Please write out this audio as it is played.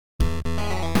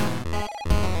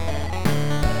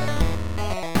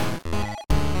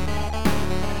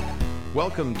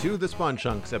Welcome to the Spawn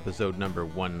Chunks, episode number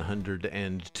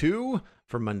 102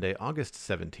 for Monday, August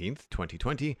 17th,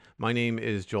 2020. My name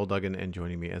is Joel Duggan, and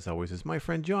joining me as always is my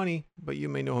friend Johnny, but you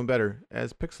may know him better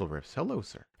as Pixel Riffs. Hello,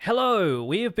 sir. Hello!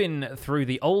 We have been through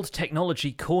the old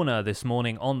technology corner this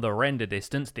morning on the Render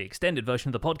Distance, the extended version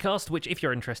of the podcast, which if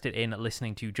you're interested in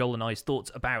listening to Joel and I's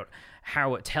thoughts about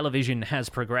how television has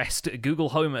progressed, Google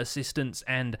Home assistants,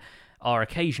 and our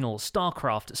occasional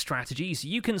StarCraft strategies,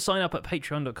 you can sign up at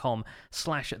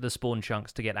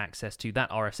patreon.com/thespawnchunks to get access to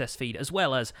that RSS feed, as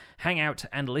well as hang out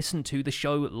and listen to the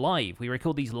show live. We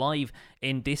record these live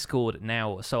in Discord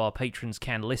now, so our patrons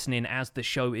can listen in as the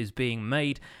show is being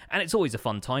made, and it's always a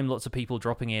fun time. Lots of people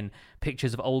dropping in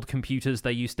pictures of old computers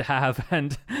they used to have,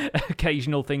 and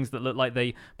occasional things that look like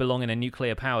they belong in a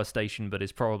nuclear power station, but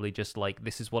is probably just like,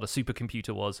 this is what a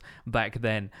supercomputer was back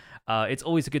then. It's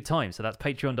always a good time, so that's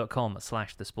patreon.com/thespawnchunks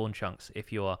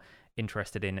if you're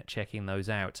interested in checking those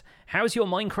out. How's your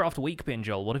Minecraft week been,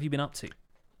 Joel? What have you been up to?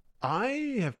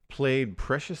 I have played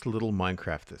precious little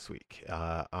Minecraft this week.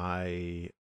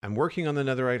 I'm working on the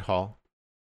Netherite Hall.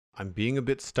 I'm being a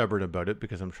bit stubborn about it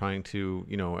because I'm trying to,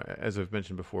 as I've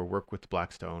mentioned before, work with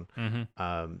Blackstone.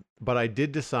 Mm-hmm. But I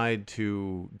did decide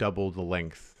to double the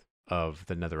length of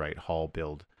the Netherite Hall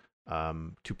build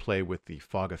to play with the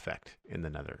fog effect in the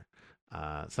Nether.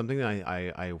 Something that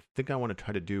I think I want to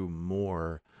try to do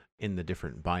more in the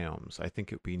different biomes. I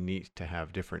think it would be neat to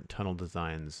have different tunnel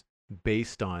designs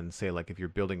based on, say, like if you're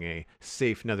building a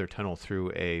safe nether tunnel through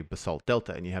a basalt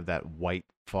delta and you have that white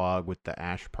fog with the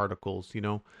ash particles,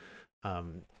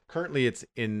 currently it's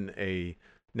in a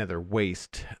nether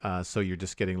waste, so you're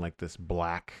just getting like this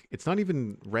black, it's not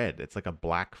even red, it's like a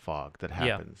black fog that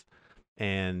happens. Yeah.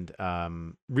 And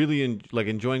really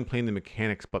enjoying playing the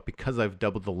mechanics, but because I've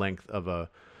doubled the length of a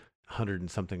 100 and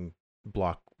something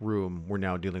block room, we're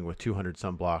now dealing with 200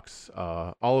 some blocks,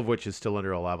 all of which is still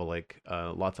under a lava lake,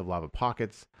 lots of lava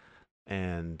pockets,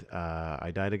 and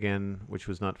I died again, which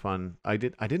was not fun. I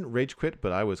didn't rage quit,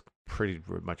 but I was pretty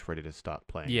much ready to stop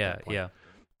playing. Yeah.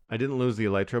 I didn't lose the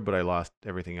elytra, but I lost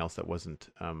everything else that wasn't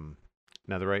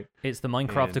netherite. It's the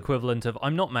Minecraft equivalent of,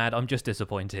 I'm not mad, I'm just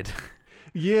disappointed.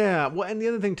 Yeah, well, and the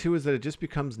other thing too is that it just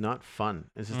becomes not fun.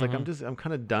 It's just like I'm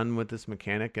kind of done with this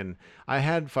mechanic, and I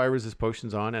had fire resist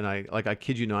potions on, and I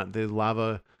kid you not, the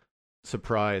lava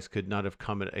surprise could not have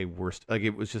come at a worse. Like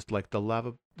it was just like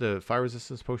the fire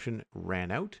resistance potion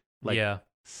ran out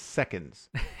seconds.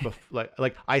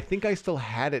 like I think I still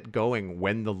had it going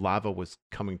when the lava was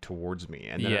coming towards me,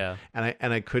 and then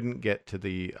I couldn't get to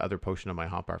the other potion on my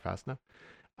hotbar fast enough.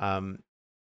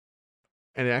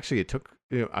 And it took,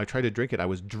 I tried to drink it. I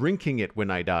was drinking it when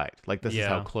I died. Like, this is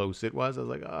how close it was. I was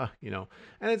like,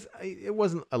 and it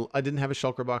wasn't, I didn't have a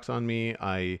shulker box on me.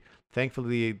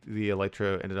 Thankfully, the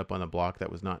elytra ended up on a block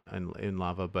that was not in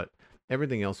lava, but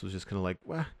everything else was just kind of like,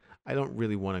 well, I don't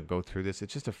really want to go through this.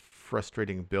 It's just a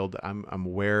frustrating build. I'm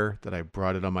aware that I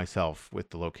brought it on myself with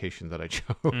the location that I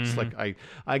chose. Like,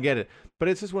 I get it. But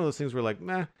it's just one of those things where like,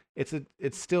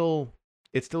 it's still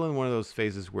in one of those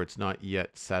phases where it's not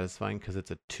yet satisfying because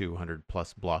it's a 200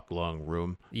 plus block long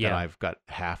room that I've got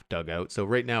half dug out. So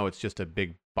right now it's just a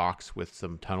big box with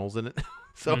some tunnels in it.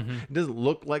 So it doesn't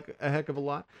look like a heck of a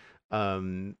lot.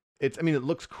 It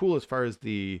looks cool as far as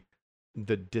the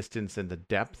distance and the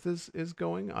depth is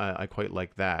going. I quite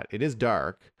like that. It is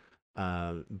dark,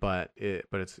 but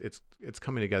it's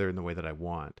coming together in the way that I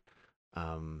want.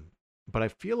 But I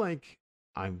feel like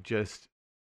I'm just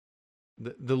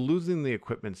the losing the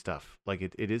equipment stuff, like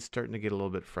it is starting to get a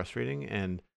little bit frustrating,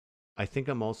 and I think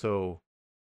I'm now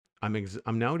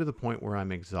to the point where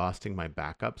I'm exhausting my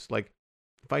backups. Like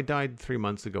if I died 3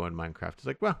 months ago in Minecraft, it's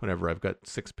like, well, whatever. I've got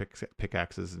 6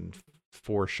 pickaxes and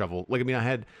 4 shovel. Like, I mean,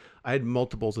 I had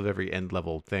multiples of every end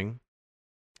level thing.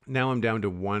 Now I'm down to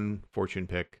 1 fortune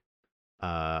pick.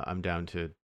 I'm down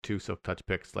to 2 silk touch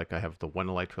picks. Like I have the 1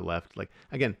 elytra left. Like,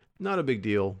 again, not a big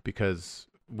deal because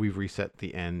we've reset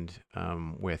the end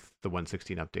with the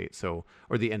 1.16 update,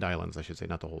 or the end islands, I should say,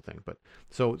 not the whole thing. But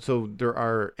so there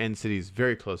are end cities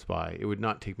very close by. It would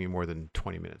not take me more than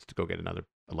 20 minutes to go get another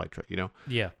elytra,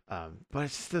 Yeah. But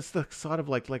it's just the sort of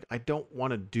like I don't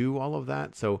want to do all of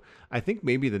that. So I think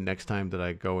maybe the next time that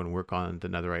I go and work on the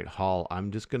Netherite Hall,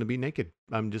 I'm just gonna be naked.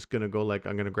 I'm just gonna go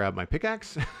I'm gonna grab my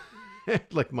pickaxe,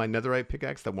 like my Netherite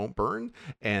pickaxe that won't burn,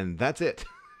 and that's it.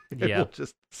 Yeah. We'll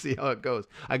just see how it goes.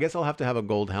 I guess I'll have to have a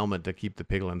gold helmet to keep the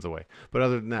piglins away. But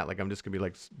other than that, I'm just going to be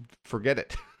like, forget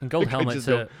it. And gold helmets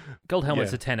are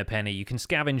a 10 a penny. You can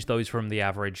scavenge those from the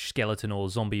average skeleton or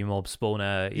zombie mob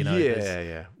spawner.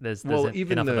 Yeah. There's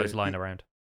enough of those lying around.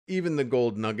 even the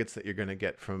gold nuggets that you're going to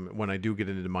get from when I do get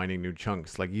into mining new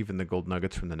chunks, like even the gold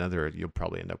nuggets from the nether, you'll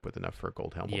probably end up with enough for a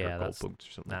gold helmet or gold boots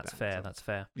or something like that. That's fair. That's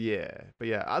fair. Yeah, but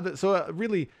yeah, so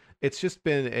really, it's just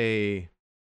been a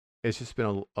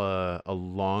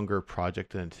longer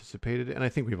project than anticipated, and I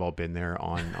think we've all been there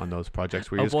on those projects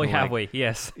where oh boy, have we?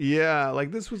 Yes. Yeah,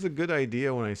 like this was a good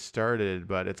idea when I started,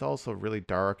 but it's also really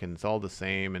dark and it's all the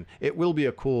same, and it will be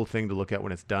a cool thing to look at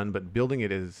when it's done. But building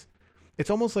it's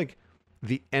almost like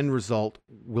the end result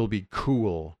will be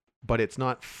cool, but it's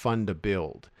not fun to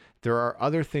build. There are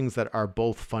other things that are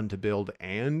both fun to build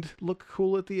and look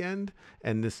cool at the end,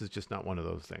 and this is just not one of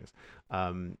those things.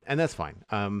 And that's fine.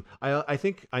 I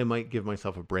think I might give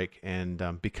myself a break,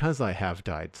 and because I have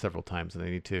died several times and I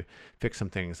need to fix some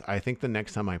things, I think the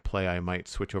next time I play, I might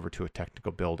switch over to a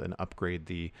technical build and upgrade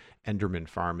the Enderman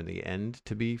farm in the end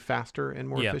to be faster and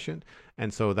more efficient.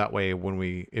 And so that way,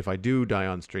 if I do die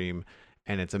on stream,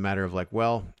 and it's a matter of like,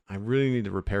 well, I really need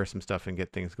to repair some stuff and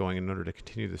get things going in order to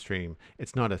continue the stream.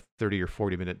 It's not a 30 or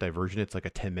 40 minute diversion. It's like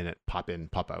a 10-minute pop in,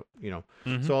 pop out,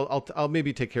 Mm-hmm. So I'll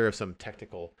maybe take care of some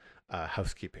technical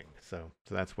housekeeping. So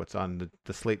that's what's on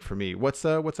the slate for me. What's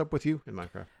up with you in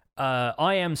Minecraft?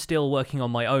 I am still working on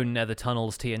my own nether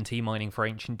tunnels TNT mining for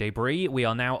ancient debris. We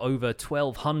are now over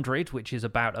 1,200, which is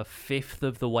about a fifth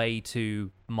of the way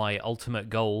to my ultimate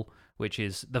goal, which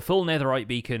is the full netherite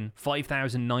beacon,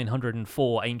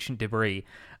 5,904 ancient debris,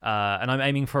 and I'm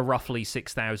aiming for roughly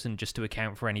 6,000 just to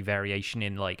account for any variation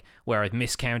in like where I've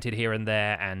miscounted here and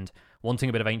there, and wanting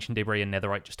a bit of ancient debris and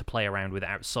netherite just to play around with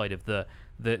outside of the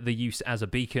use as a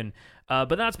beacon.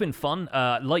 But that's been fun.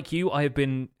 Like you, I have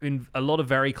been in a lot of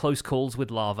very close calls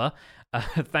with lava.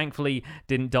 Thankfully,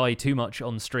 didn't die too much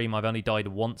on stream. I've only died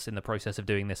once in the process of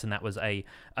doing this, and that was a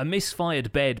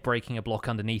misfired bed breaking a block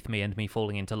underneath me and me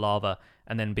falling into lava,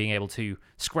 and then being able to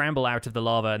scramble out of the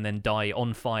lava and then die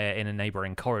on fire in a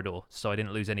neighboring corridor. So I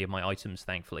didn't lose any of my items,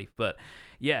 thankfully. But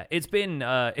yeah, it's been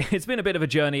a bit of a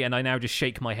journey, and I now just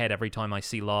shake my head every time I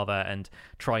see lava and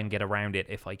try and get around it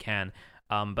if I can.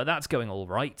 But that's going all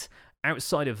right.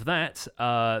 Outside of that,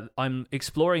 I'm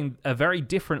exploring a very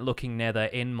different looking nether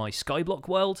in my Skyblock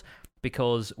world,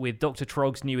 because with Dr.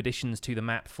 Trog's new additions to the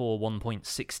map for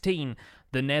 1.16,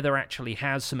 the nether actually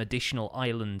has some additional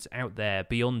islands out there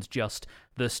beyond just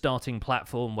the starting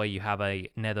platform where you have a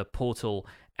nether portal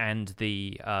and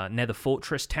the nether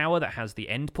fortress tower that has the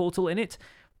end portal in it.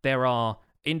 There are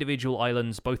individual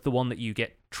islands, both the one that you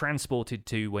get transported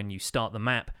to when you start the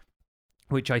map,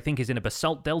 which I think is in a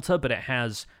basalt delta, but it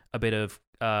has a bit of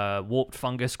warped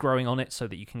fungus growing on it so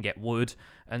that you can get wood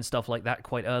and stuff like that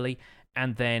quite early.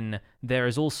 And then there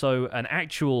is also an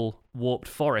actual warped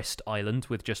forest island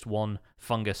with just one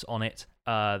fungus on it.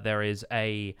 There is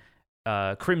a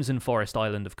Crimson Forest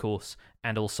Island, of course,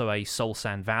 and also a Soul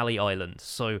Sand Valley Island.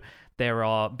 So there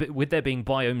are, with there being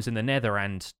biomes in the nether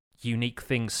and unique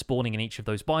things spawning in each of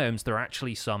those biomes, there are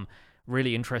actually some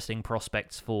really interesting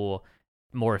prospects for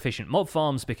more efficient mob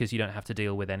farms, because you don't have to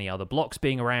deal with any other blocks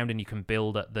being around, and you can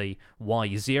build at the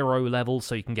Y0 level,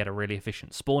 so you can get a really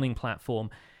efficient spawning platform.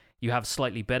 You have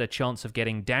slightly better chance of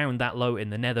getting down that low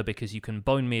in the nether because you can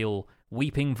bone meal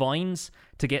weeping vines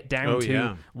to get down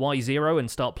to Y0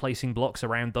 and start placing blocks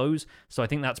around those. So I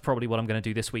think that's probably what I'm going to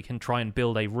do this week, and try and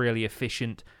build a really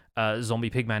efficient zombie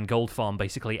pigman gold farm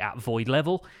basically at void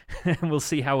level. And we'll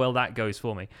see how well that goes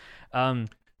for me.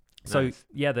 So nice.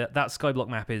 Yeah, that Skyblock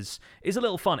map is a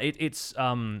little fun. It's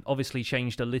obviously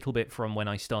changed a little bit from when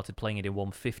I started playing it in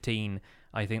 1.15.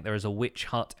 I think there is a witch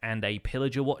hut and a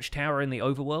pillager watchtower in the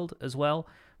overworld as well,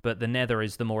 but the nether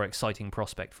is the more exciting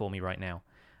prospect for me right now.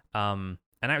 And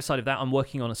outside of that, I'm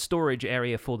working on a storage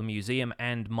area for the museum,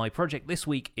 and my project this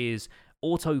week is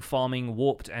auto-farming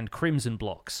warped and crimson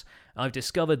blocks. I've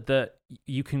discovered that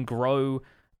you can grow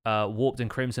warped and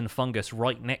crimson fungus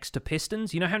right next to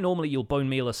pistons. You know how normally you'll bone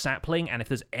meal a sapling, and if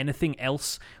there's anything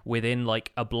else within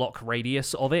like a block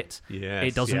radius of it,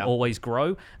 it doesn't always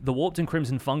grow? The warped and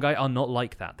crimson fungi are not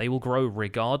like that. They will grow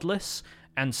regardless,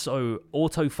 and so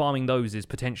auto-farming those is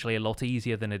potentially a lot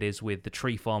easier than it is with the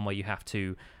tree farm, where you have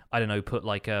to, I don't know, put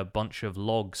like a bunch of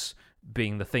logs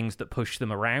being the things that push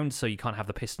them around, so you can't have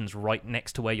the pistons right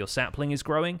next to where your sapling is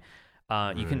growing.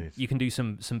 You can do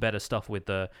some better stuff with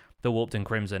the warped and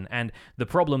crimson, and the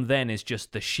problem then is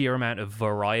just the sheer amount of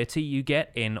variety you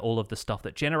get in all of the stuff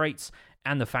that generates,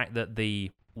 and the fact that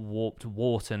the warped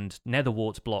wart and nether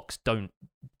wart blocks don't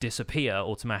disappear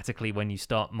automatically when you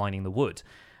start mining the wood.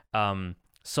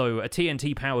 So a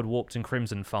TNT powered warped and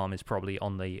crimson farm is probably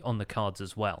on the cards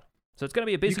as well. So it's going to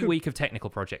be a busy week of technical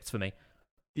projects for me.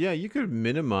 Yeah, you could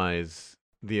minimize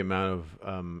the amount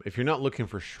of if you're not looking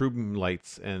for shroom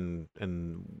lights and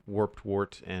warped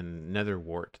wart and nether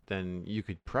wart, then you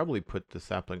could probably put the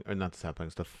sapling, or not the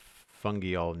saplings, the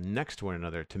fungi all next to one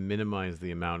another to minimize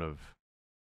the amount of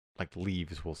like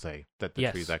leaves, we'll say, that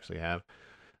the trees actually have.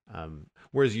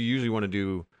 Whereas you usually want to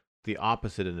do the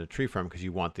opposite in a tree farm because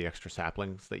you want the extra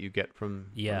saplings that you get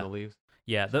from the leaves.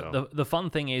 Yeah, the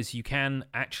fun thing is you can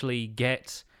actually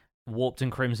get warped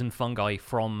and crimson fungi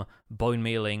from bone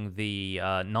mealing the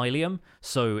nylium.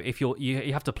 So if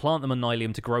you have to plant them on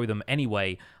nylium to grow them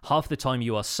anyway, half the time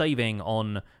you are saving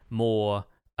on more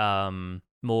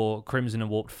crimson and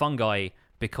warped fungi,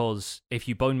 because if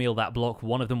you bone meal that block,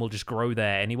 one of them will just grow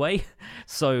there anyway.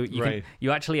 So you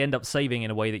actually end up saving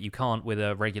in a way that you can't with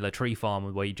a regular tree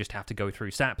farm where you just have to go through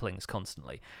saplings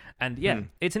constantly. And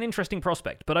it's an interesting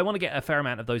prospect, but I want to get a fair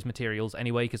amount of those materials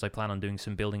anyway because I plan on doing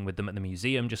some building with them at the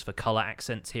museum just for color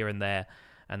accents here and there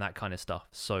and that kind of stuff.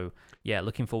 So yeah,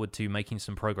 looking forward to making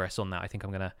some progress on that. I think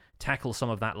I'm going to tackle some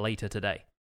of that later today.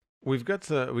 We get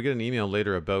an email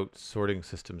later about sorting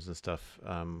systems and stuff,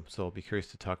 so I'll be curious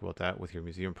to talk about that with your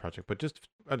museum project. But just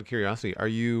out of curiosity, are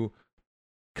you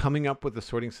coming up with the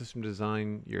sorting system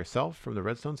design yourself from the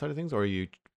Redstone side of things, or are you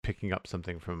picking up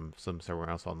something from somewhere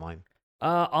else online?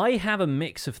 I have a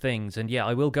mix of things, and yeah,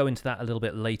 I will go into that a little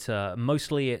bit later.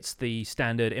 Mostly it's the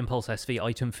standard Impulse SV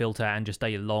item filter and just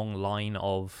a long line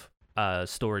of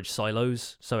storage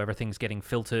silos, so everything's getting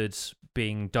filtered,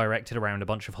 being directed around a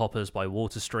bunch of hoppers by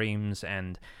water streams,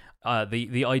 and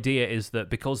the idea is that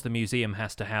because the museum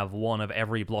has to have one of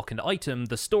every block and item,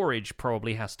 the storage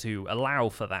probably has to allow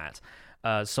for that.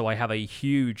 So I have a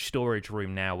huge storage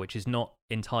room now, which is not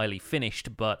entirely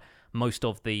finished, but most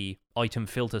of the item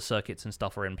filter circuits and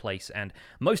stuff are in place, and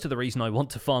most of the reason I want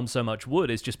to farm so much wood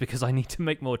is just because I need to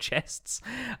make more chests.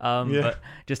 But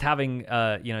just having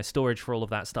storage for all of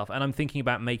that stuff, and I'm thinking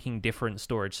about making different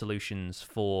storage solutions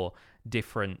for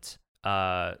different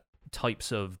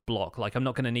types of block. Like, I'm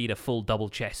not going to need a full double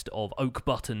chest of oak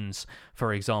buttons,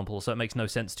 for example, so it makes no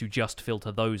sense to just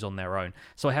filter those on their own.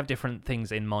 So I have different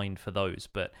things in mind for those,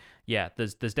 but yeah,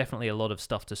 there's definitely a lot of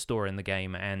stuff to store in the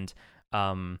game, and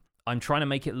I'm trying to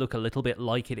make it look a little bit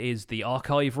like it is the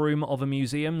archive room of a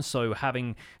museum, so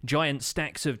having giant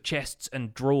stacks of chests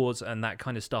and drawers and that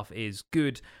kind of stuff is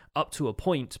good up to a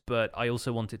point, but I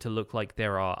also want it to look like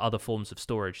there are other forms of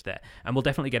storage there. And we'll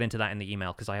definitely get into that in the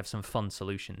email because I have some fun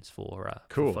solutions for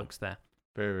folks there.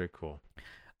 Very, very cool.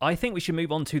 I think we should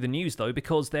move on to the news, though,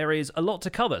 because there is a lot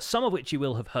to cover, some of which you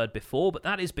will have heard before, but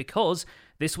that is because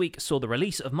this week saw the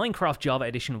release of Minecraft Java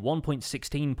Edition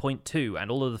 1.16.2, and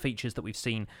all of the features that we've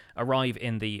seen arrive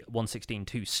in the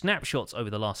 1.16.2 snapshots over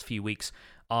the last few weeks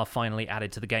are finally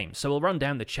added to the game. So we'll run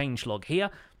down the changelog here.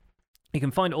 You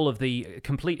can find all of the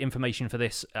complete information for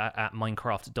this at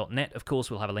minecraft.net. Of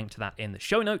course, we'll have a link to that in the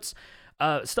show notes.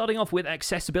 Starting off with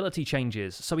accessibility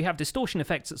changes. So we have distortion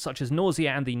effects such as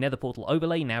nausea and the nether portal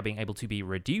overlay now being able to be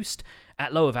reduced.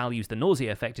 At lower values, the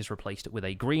nausea effect is replaced with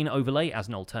a green overlay as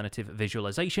an alternative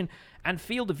visualization, and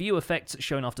field of view effects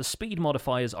shown after speed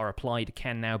modifiers are applied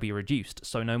can now be reduced.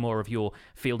 So no more of your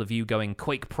field of view going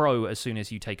Quake Pro as soon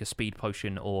as you take a speed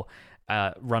potion or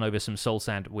run over some soul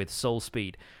sand with soul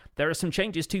speed. There are some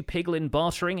changes to Piglin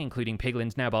bartering, including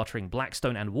Piglins now bartering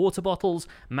Blackstone and water bottles.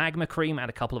 Magma Cream and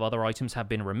a couple of other items have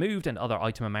been removed, and other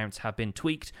item amounts have been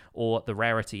tweaked, or the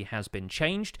rarity has been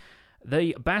changed.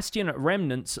 The Bastion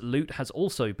Remnants loot has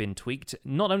also been tweaked.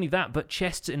 Not only that, but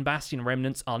chests in Bastion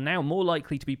Remnants are now more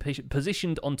likely to be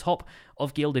positioned on top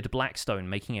of Gilded Blackstone,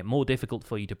 making it more difficult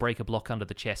for you to break a block under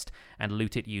the chest and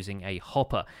loot it using a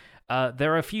hopper.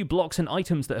 There are a few blocks and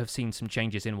items that have seen some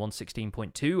changes in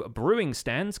 1.16.2. Brewing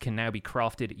stands can now be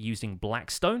crafted using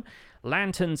Blackstone.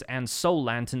 Lanterns and soul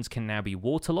lanterns can now be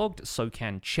waterlogged, so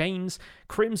can chains.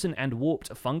 Crimson and warped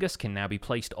fungus can now be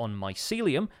placed on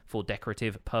mycelium for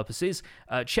decorative purposes.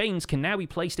 Chains can now be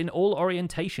placed in all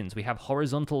orientations. We have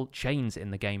horizontal chains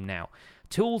in the game now.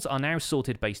 Tools are now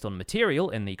sorted based on material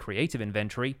in the creative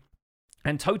inventory.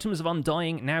 And Totems of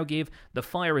Undying now give the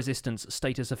fire resistance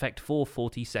status effect for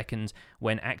 40 seconds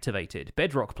when activated.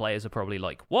 Bedrock players are probably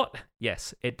like, what?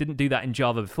 Yes, it didn't do that in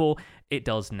Java before, it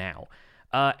does now.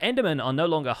 Endermen are no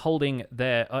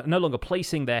longer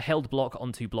placing their held block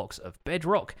onto blocks of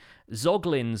bedrock.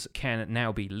 Zoglins can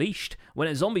now be leashed. When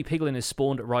a zombie piglin is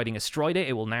spawned riding a strider,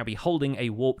 it will now be holding a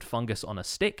warped fungus on a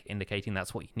stick, indicating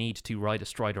that's what you need to ride a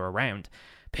strider around.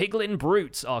 Piglin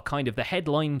brutes are kind of the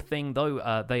headline thing,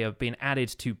 though. They have been added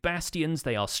to bastions.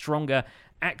 They are stronger,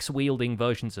 axe-wielding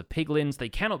versions of piglins. They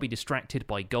cannot be distracted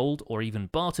by gold or even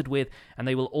bartered with, and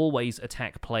they will always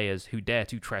attack players who dare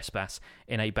to trespass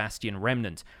in a bastion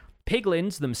remnant.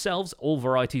 Piglins themselves, all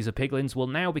varieties of piglins, will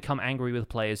now become angry with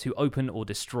players who open or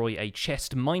destroy a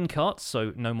chest minecart,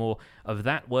 so no more of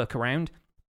that workaround.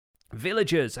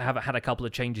 Villagers have had a couple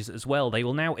of changes as well. They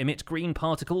will now emit green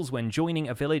particles when joining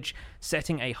a village,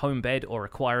 setting a home bed, or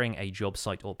acquiring a job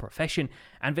site or profession,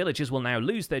 and villagers will now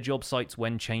lose their job sites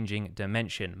when changing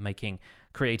dimension, making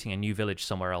creating a new village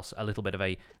somewhere else a little bit of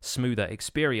a smoother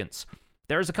experience.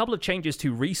 There is a couple of changes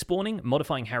to respawning,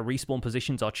 modifying how respawn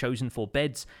positions are chosen for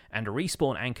beds and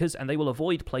respawn anchors, and they will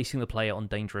avoid placing the player on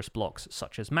dangerous blocks,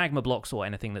 such as magma blocks or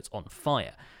anything that's on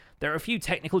fire. There are a few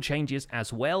technical changes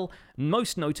as well,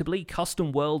 most notably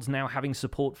custom worlds now having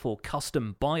support for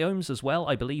custom biomes as well.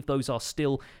 I believe those are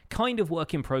still kind of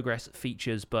work in progress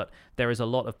features, but there is a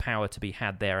lot of power to be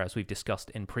had there, as we've discussed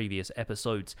in previous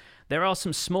episodes. There are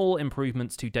some small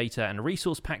improvements to data and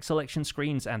resource pack selection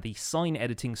screens and the sign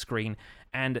editing screen,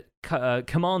 and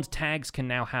command tags can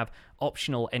now have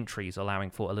optional entries,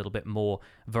 allowing for a little bit more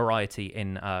variety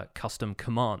in custom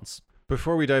commands.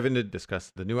 Before we dive in to discuss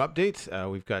the new update,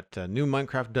 we've got new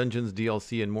Minecraft Dungeons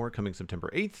DLC and more coming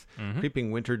September 8th,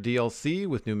 Creeping Winter DLC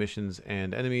with new missions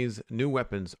and enemies, new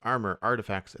weapons, armor,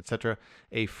 artifacts, etc.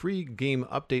 A free game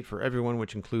update for everyone,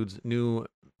 which includes new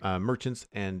merchants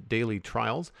and daily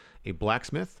trials. A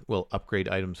blacksmith will upgrade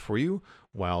items for you,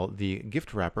 while the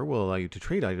gift wrapper will allow you to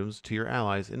trade items to your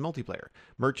allies in multiplayer.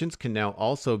 Merchants can now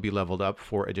also be leveled up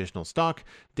for additional stock.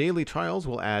 Daily trials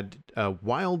will add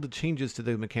wild changes to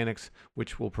the mechanics,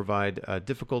 which will provide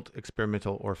difficult,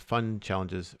 experimental, or fun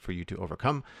challenges for you to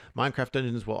overcome. Minecraft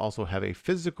Dungeons will also have a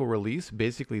physical release,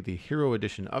 basically the hero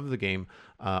edition of the game,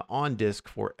 on disc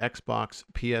for Xbox,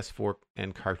 PS4,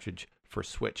 and cartridge for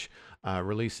Switch.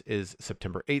 Release is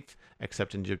September 8th,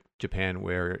 except in Japan,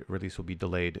 where release will be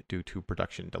delayed due to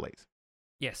production delays.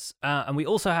 Yes, and we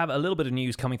also have a little bit of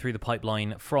news coming through the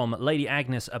pipeline from Lady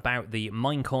Agnes about the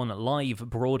Minecon Live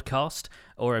broadcast,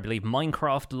 or I believe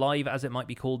Minecraft Live, as it might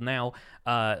be called now.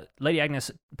 Lady Agnes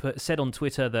said on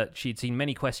Twitter that she'd seen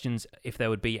many questions if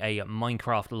there would be a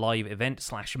Minecraft Live event /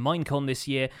 Minecon this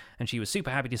year, and she was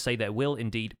super happy to say there will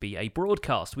indeed be a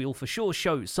broadcast. We will for sure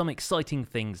show some exciting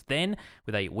things then,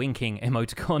 with a winking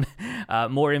emoticon.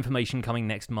 More information coming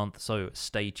next month, so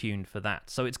stay tuned for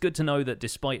that. So it's good to know that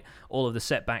despite all of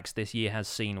the setbacks this year has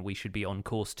seen, we should be on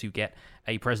course to get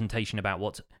a presentation about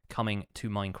what's coming to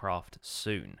Minecraft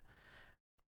soon.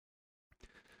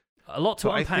 A lot to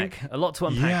unpack this week.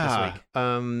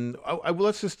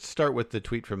 Let's just start with the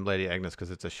tweet from Lady Agnes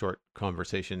because it's a short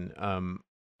conversation.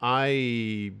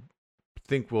 I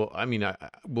think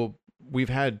we've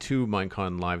had 2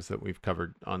 Minecon lives that we've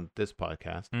covered on this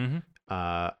podcast.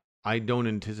 I don't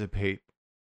anticipate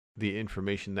the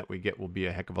information that we get will be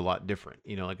a heck of a lot different.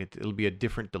 It'll be a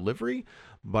different delivery,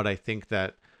 but I think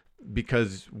that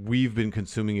because we've been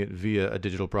consuming it via a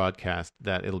digital broadcast,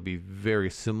 that it'll be very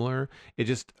similar. It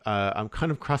just, I'm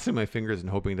kind of crossing my fingers and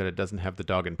hoping that it doesn't have the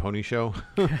dog and pony show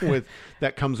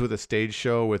that comes with a stage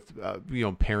show with,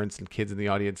 parents and kids in the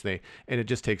audience. And it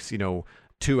just takes,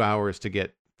 2 hours to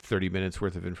get 30 minutes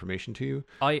worth of information to you.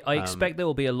 I expect there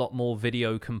will be a lot more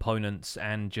video components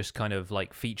and just kind of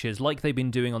like features like they've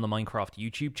been doing on the Minecraft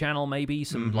YouTube channel, maybe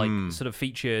some like sort of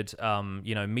featured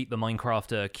meet the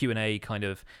Minecrafter Q&A kind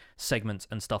of segments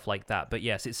and stuff like that. But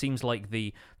yes, it seems like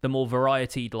the more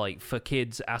varietied, like for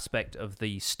kids aspect of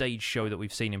the stage show that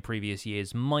we've seen in previous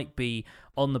years might be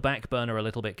on the back burner a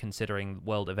little bit, considering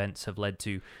world events have led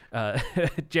to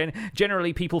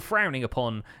generally people frowning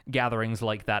upon gatherings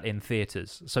like that in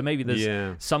theaters. So maybe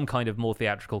there's some kind of more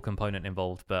theatrical component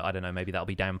involved, but I don't know, maybe that'll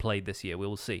be downplayed this year. We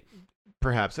will see.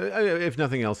 Perhaps. If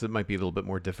nothing else, it might be a little bit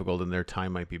more difficult and their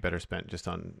time might be better spent just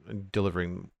on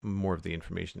delivering more of the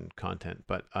information content.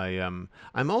 But I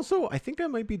think I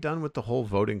might be done with the whole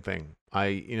voting thing.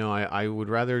 I would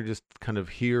rather just kind of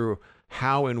hear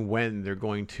how and when they're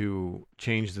going to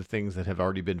change the things that have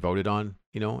already been voted on,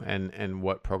 and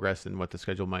what progress and what the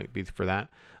schedule might be for that,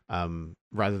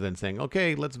 rather than saying,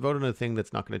 okay, let's vote on a thing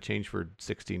that's not going to change for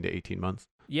 16 to 18 months.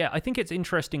 Yeah, I think it's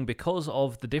interesting because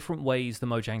of the different ways the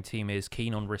Mojang team is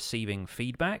keen on receiving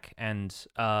feedback, and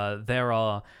there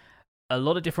are a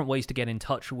lot of different ways to get in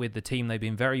touch with the team. They've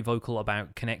been very vocal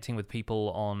about connecting with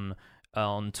people on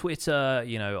Twitter,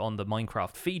 on the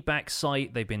Minecraft feedback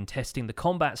site. They've been testing the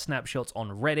combat snapshots on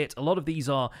Reddit. A lot of these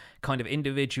are kind of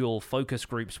individual focus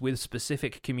groups with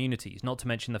specific communities, not to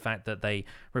mention the fact that they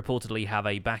reportedly have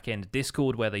a back-end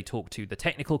Discord where they talk to the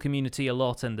technical community a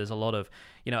lot, and there's a lot of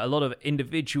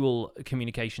individual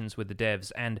communications with the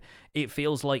devs, and it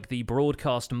feels like the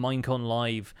broadcast Minecon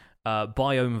Live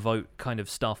biome vote kind of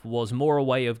stuff was more a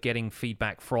way of getting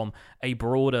feedback from a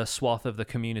broader swath of the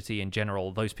community in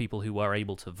general, those people who were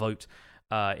able to vote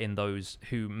in those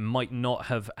who might not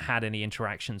have had any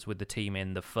interactions with the team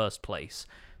in the first place.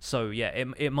 So yeah,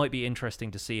 it might be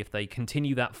interesting to see if they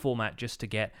continue that format just to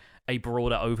get a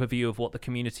broader overview of what the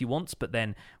community wants, but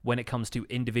then when it comes to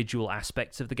individual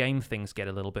aspects of the game, things get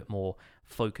a little bit more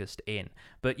focused in.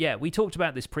 But yeah, we talked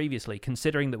about this previously,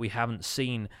 considering that we haven't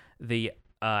seen the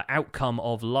outcome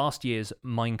of last year's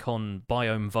Minecon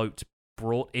biome vote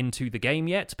brought into the game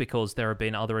yet, because there have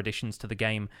been other additions to the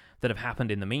game that have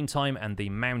happened in the meantime, and the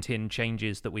mountain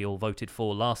changes that we all voted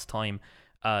for last time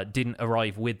didn't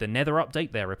arrive with the Nether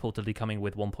update. They're reportedly coming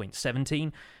with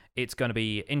 1.17. It's going to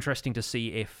be interesting to see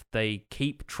if they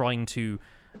keep trying to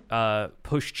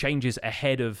push changes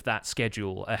ahead of that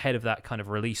schedule, ahead of that kind of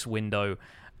release window,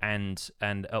 and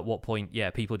at what point, yeah,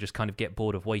 people just kind of get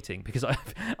bored of waiting, because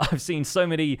I've seen so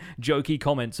many jokey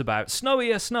comments about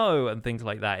snowier snow and things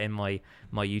like that in my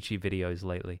YouTube videos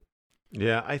lately.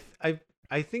 Yeah,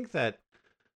 I think that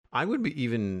I would be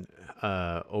even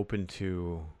open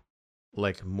to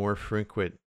like more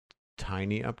frequent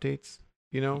tiny updates.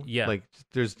 Yeah, like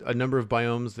there's a number of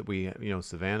biomes that we,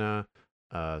 savanna,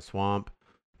 swamp.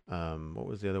 What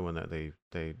was the other one that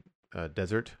they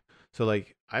desert? So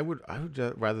like I would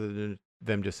rather than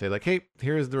them just say like, hey,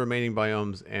 here's the remaining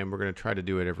biomes, and we're gonna try to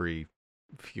do it every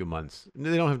few months.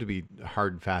 They don't have to be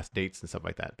hard and fast dates and stuff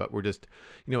like that, but we're just,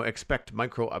 expect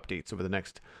micro updates over the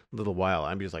next little while.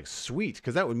 I'm just like, sweet,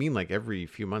 because that would mean like every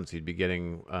few months you'd be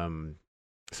getting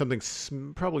something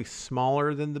probably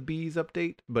smaller than the bees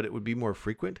update, but it would be more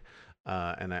frequent.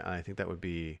 And I think that would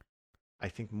be,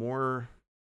 more,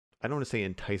 I don't want to say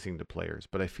enticing to players,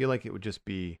 but I feel like it would just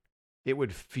be, it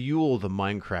would fuel the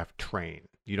Minecraft train.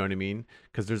 You know what I mean?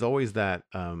 Because there's always that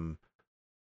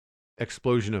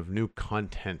explosion of new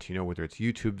content, whether it's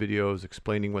YouTube videos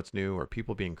explaining what's new or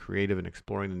people being creative and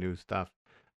exploring the new stuff.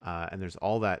 And there's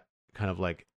all that kind of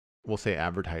like, we'll say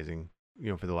advertising,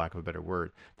 for the lack of a better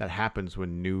word, that happens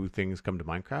when new things come to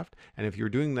Minecraft. And if you're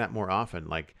doing that more often,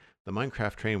 like the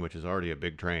Minecraft train, which is already a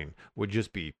big train, would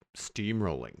just be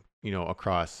steamrolling,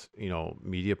 across,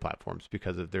 media platforms,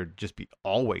 because there'd just be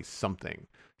always something,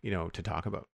 to talk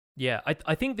about. Yeah,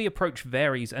 I think the approach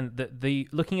varies, and the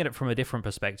looking at it from a different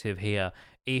perspective here,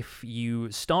 if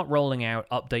you start rolling out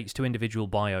updates to individual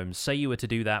biomes, say you were to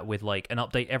do that with like an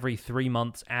update every 3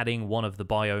 months, adding one of the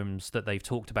biomes that they've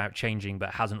talked about changing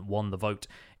but hasn't won the vote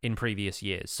in previous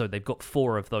years. So they've got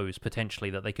 4 of those potentially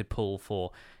that they could pull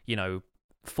for,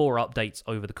 4 updates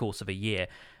over the course of a year.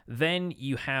 Then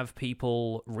you have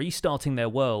people restarting their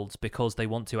worlds because they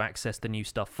want to access the new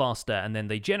stuff faster, and then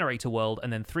they generate a world,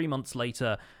 and then 3 months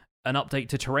later an update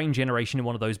to terrain generation in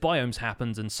one of those biomes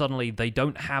happens, and suddenly they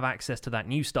don't have access to that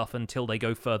new stuff until they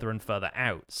go further and further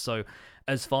out. So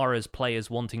as far as players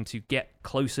wanting to get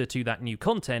closer to that new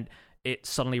content, it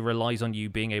suddenly relies on you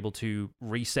being able to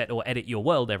reset or edit your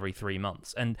world every 3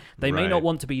 months. And they may not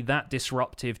want to be that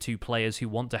disruptive to players who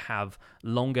want to have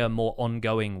longer, more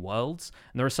ongoing worlds.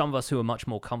 And there are some of us who are much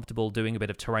more comfortable doing a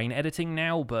bit of terrain editing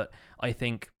now, but I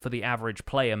think for the average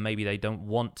player, maybe they don't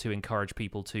want to encourage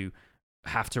people to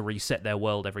have to reset their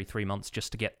world every 3 months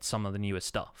just to get some of the newer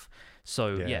stuff.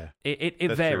 So yeah,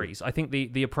 it varies. True. I think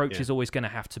the approach is always going to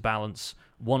have to balance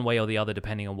one way or the other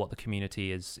depending on what the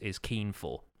community is keen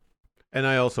for. And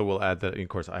I also will add that, of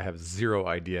course, I have zero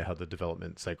idea how the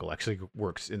development cycle actually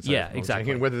works inside. Yeah,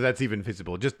 exactly. And whether that's even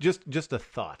feasible. Just a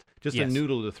thought, just a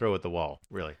noodle to throw at the wall,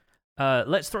 really.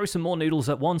 Let's throw some more noodles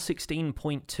at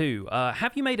 1.16.2.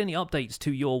 Have you made any updates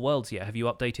to your worlds yet? Have you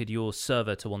updated your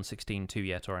server to 1.16.2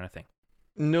 yet or anything?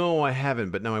 No, I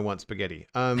haven't, but now I want spaghetti.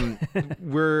 I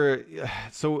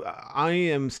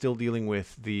am still dealing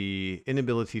with the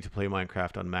inability to play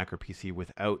Minecraft on Mac or PC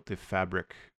without the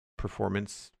Fabric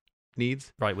performance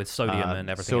needs. Right, with sodium and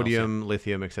everything else.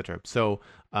 Lithium, etc. So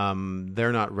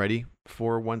they're not ready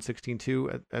for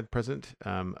 1.16.2 at present,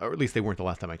 or at least they weren't the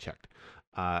last time I checked.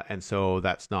 And so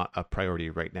that's not a priority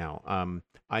right now.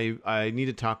 I need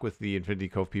to talk with the Infinity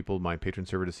Cove people, my patron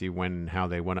server, to see when and how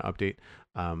they want to update.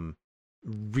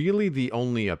 Really, the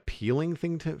only appealing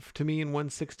thing to me in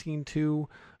 1.16.2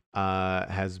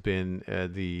 has been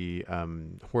the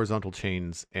horizontal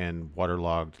chains and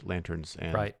waterlogged lanterns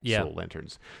and soul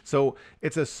lanterns. So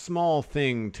it's a small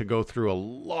thing to go through a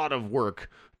lot of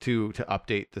work to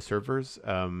update the servers,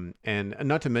 and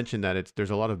not to mention that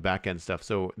there's a lot of back-end stuff.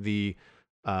 So the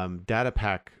data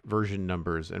pack version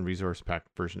numbers and resource pack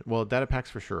version, well, data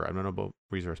packs for sure, I don't know about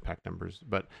resource pack numbers,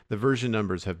 but the version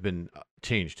numbers have been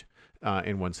changed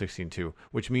in 1.16.2,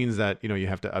 which means that you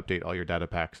have to update all your data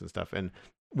packs and stuff. And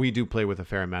we do play with a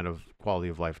fair amount of quality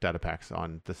of life data packs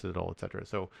on the Citadel, etc.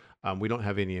 So we don't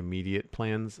have any immediate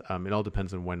plans. It all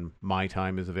depends on when my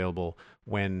time is available,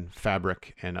 when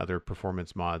Fabric and other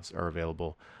performance mods are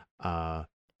available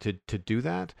to do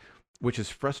that, which is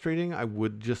frustrating. I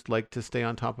would just like to stay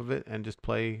on top of it and just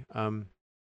play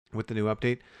with the new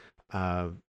update.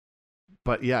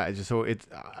 But yeah, so it's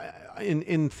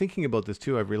in thinking about this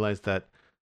too, I've realized that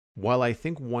while I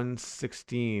think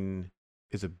 116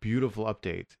 is a beautiful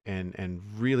update and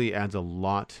really adds a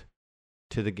lot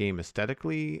to the game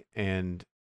aesthetically, and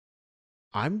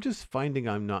I'm just finding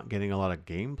I'm not getting a lot of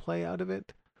gameplay out of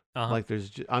it. Like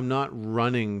I'm not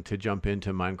running to jump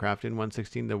into Minecraft in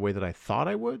 116 the way that I thought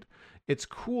I would. It's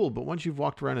cool, but once you've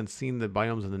walked around and seen the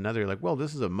biomes in the Nether, you're like, well,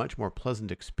 this is a much more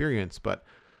pleasant experience, but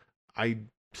I'm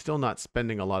still not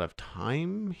spending a lot of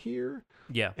time here.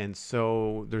 Yeah. And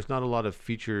so there's not a lot of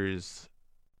features,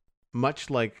 much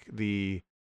like the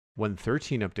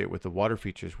 113 update with the water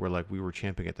features, where like we were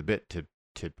champing at the bit to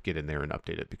get in there and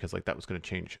update it, because like that was going to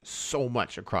change so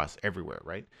much across everywhere,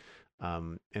 right?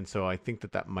 And so I think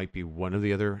that might be one of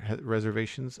the other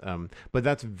reservations. But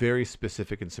that's very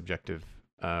specific and subjective.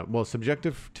 Well,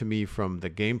 subjective to me from the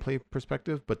gameplay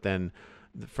perspective, but then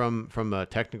from a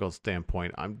technical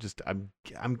standpoint,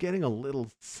 I'm getting a little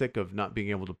sick of not being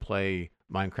able to play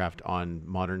Minecraft on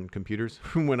modern computers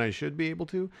when I should be able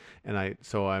to, and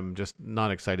I'm just not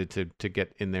excited to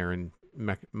get in there and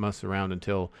muss around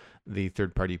until the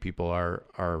third party people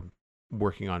are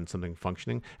working on something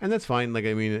functioning. And that's fine. Like,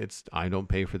 I mean, I don't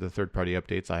pay for the third party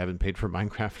updates. I haven't paid for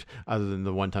Minecraft other than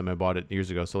the one time I bought it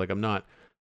years ago. So like, I'm not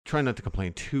trying not to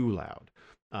complain too loud.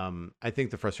 I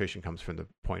think the frustration comes from the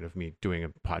point of me doing a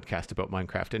podcast about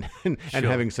Minecraft and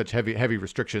having such heavy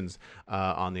restrictions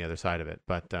on the other side of it.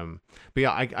 But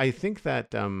yeah, I think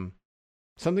that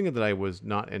something that I was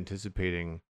not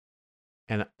anticipating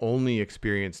and only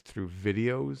experienced through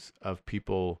videos of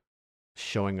people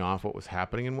showing off what was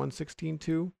happening in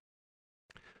 116.2.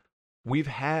 We've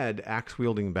had axe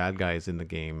wielding bad guys in the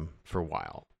game for a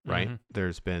while, right? Mm-hmm.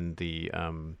 There's been the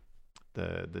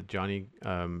Johnny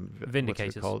Vindicators.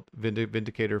 What's it called?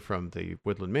 Vindicator from the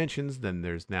Woodland Mansions. Then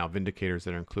there's now Vindicators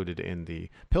that are included in the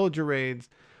Pillager raids.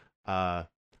 I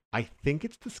think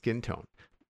it's the skin tone.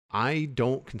 I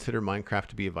don't consider Minecraft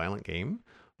to be a violent game,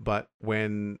 but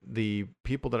when the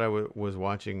people that I was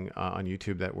watching on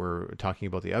YouTube that were talking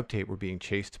about the update were being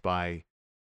chased by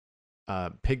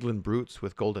piglin brutes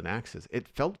with golden axes, it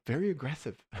felt very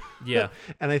aggressive. Yeah.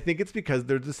 And I think it's because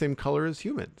they're the same color as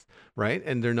humans, right?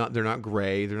 And they're not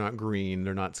gray, they're not green,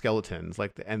 they're not skeletons,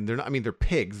 and they're not, I mean, they're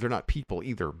pigs, they're not people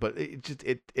either, but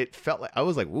it felt like, I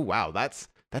was like, ooh, wow, that's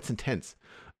intense.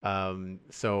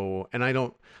 So, and I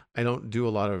don't do a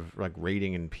lot of like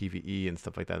raiding and PvE and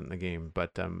stuff like that in the game,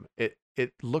 but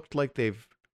it looked like they've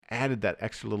added that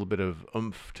extra little bit of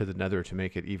oomph to the Nether to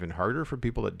make it even harder for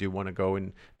people that do want to go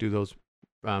and do those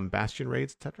bastion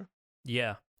raids, etc.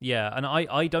 Yeah, and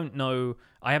I don't know,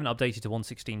 I haven't updated to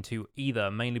 116.2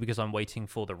 either, mainly because I'm waiting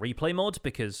for the replay mod,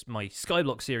 because my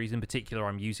Skyblock series in particular,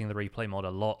 I'm using the replay mod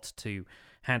a lot to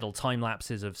handle time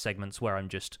lapses of segments where I'm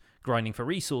just grinding for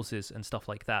resources and stuff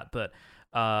like that. But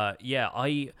yeah,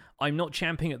 I'm not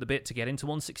champing at the bit to get into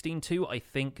 116.2. I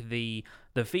think the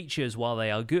features, while they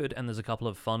are good, and there's a couple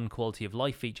of fun quality of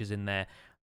life features in there,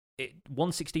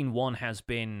 116.1 has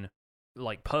been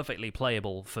like perfectly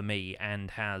playable for me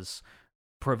and has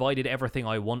provided everything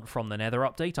I want from the Nether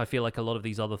update. I feel like a lot of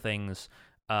these other things,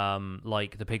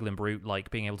 like the Piglin Brute,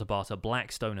 like being able to barter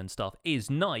Blackstone and stuff, is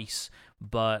nice,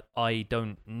 but I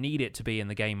don't need it to be in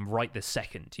the game right this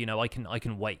second. You know, I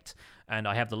can wait, and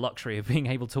I have the luxury of being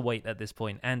able to wait at this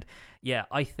point. And yeah,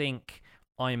 I think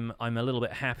I'm a little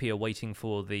bit happier waiting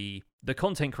for the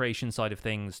content creation side of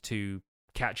things to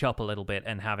catch up a little bit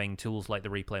and having tools like the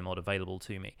replay mod available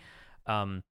to me.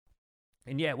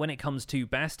 And yeah, when it comes to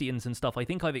bastions and stuff, I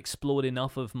think I've explored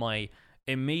enough of my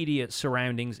immediate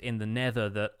surroundings in the Nether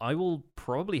that I will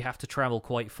probably have to travel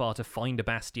quite far to find a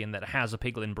bastion that has a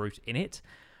Piglin Brute in it.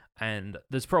 And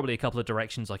there's probably a couple of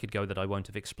directions I could go that I won't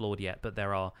have explored yet, but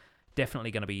there are definitely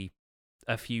going to be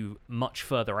a few much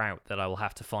further out that I will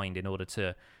have to find in order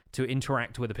to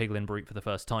interact with a Piglin Brute for the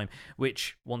first time,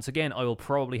 which, once again, I will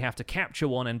probably have to capture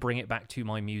one and bring it back to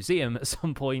my museum at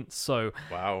some point. So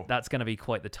wow, that's going to be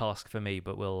quite the task for me,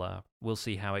 but we'll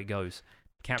see how it goes.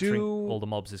 Capturing all the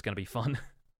mobs is going to be fun.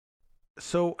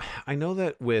 So I know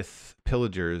that with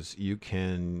pillagers, you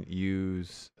can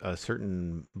use a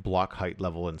certain block height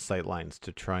level and sight lines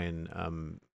to try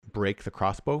and break the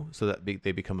crossbow so that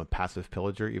they become a passive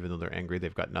pillager. Even though they're angry,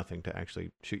 they've got nothing to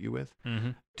actually shoot you with.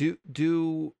 Mm-hmm.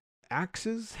 Do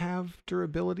axes have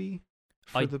durability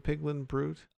for the Piglin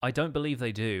Brute? I don't believe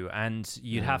they do, and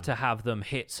you'd have to have them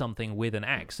hit something with an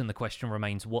axe, and the question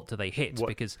remains, what do they hit?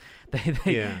 Because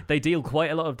they deal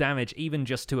quite a lot of damage, even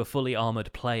just to a fully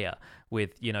armored player.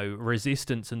 With,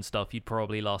 resistance and stuff, you'd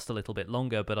probably last a little bit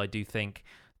longer, but I do think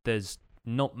there's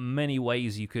not many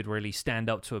ways you could really stand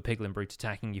up to a Piglin Brute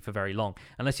attacking you for very long,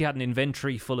 unless you had an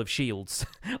inventory full of shields,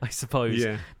 I suppose.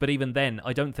 Yeah. But even then,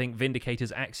 I don't think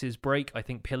Vindicator's axes break. I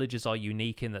think Pillagers are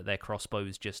unique in that their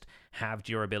crossbows just have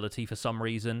durability for some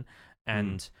reason.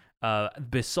 And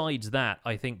besides that,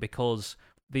 I think because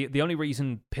the only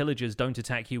reason Pillagers don't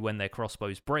attack you when their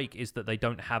crossbows break is that they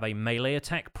don't have a melee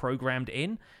attack programmed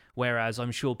in. Whereas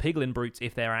I'm sure Piglin Brutes,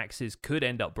 if their axes could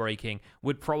end up breaking,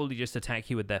 would probably just attack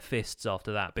you with their fists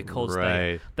after that, because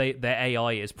their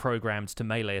AI is programmed to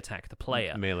melee attack the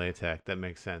player. Melee attack, that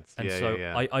makes sense. And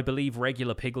I believe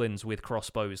regular Piglins with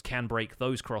crossbows can break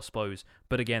those crossbows,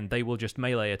 but again, they will just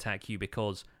melee attack you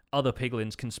because other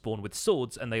Piglins can spawn with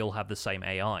swords and they all have the same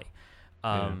AI.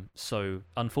 So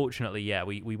unfortunately,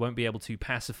 we won't be able to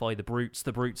pacify the Brutes.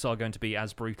 The Brutes are going to be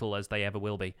as brutal as they ever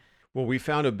will be. Well, we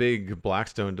found a big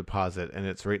Blackstone deposit, and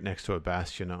it's right next to a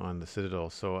bastion on the Citadel.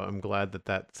 So I'm glad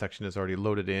that section is already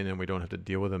loaded in, and we don't have to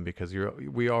deal with them, because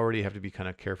we already have to be kind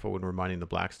of careful when we're mining the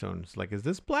Blackstones. Like, is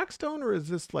this Blackstone, or is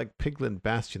this like Piglin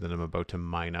Bastion that I'm about to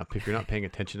mine up? If you're not paying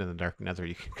attention in the Dark Nether,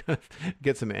 you can kind of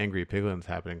get some angry Piglins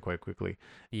happening quite quickly.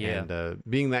 Yeah. And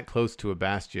being that close to a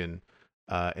bastion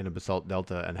in a Basalt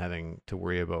Delta and having to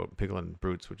worry about Piglin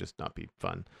Brutes would just not be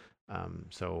fun. I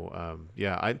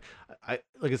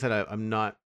like I said, I'm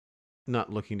not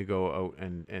looking to go out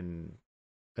and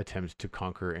attempt to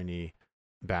conquer any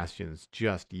bastions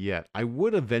just yet. I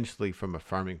would eventually, from a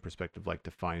farming perspective, like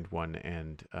to find one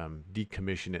and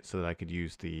decommission it so that I could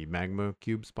use the magma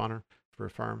cube spawner for a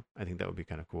farm. I think that would be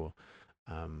kind of cool.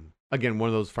 Again, one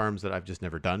of those farms that I've just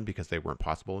never done because they weren't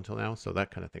possible until now. So that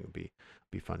kind of thing would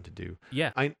be fun to do.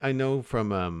 Yeah, I know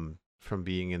from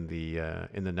being in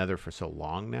the Nether for so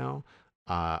long now,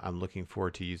 I'm looking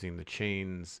forward to using the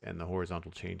chains and the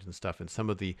horizontal chains and stuff, and some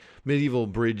of the medieval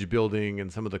bridge building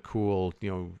and some of the cool,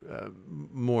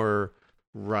 more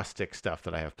rustic stuff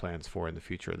that I have plans for in the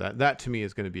future. That to me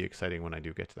is going to be exciting when I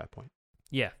do get to that point.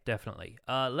 Yeah, definitely.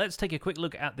 Let's take a quick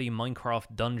look at the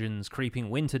Minecraft Dungeons Creeping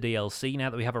Winter DLC now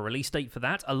that we have a release date for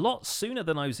that. A lot sooner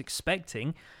than I was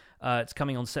expecting. It's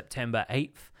coming on September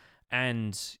 8th.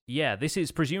 And yeah, this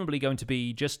is presumably going to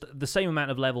be just the same amount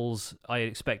of levels I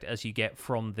expect as you get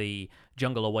from the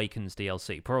Jungle Awakens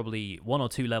DLC. Probably 1 or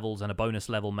 2 levels and a bonus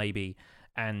level maybe,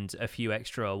 and a few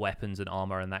extra weapons and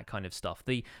armor and that kind of stuff.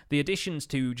 The additions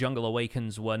to Jungle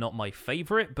Awakens were not my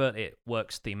favorite, but it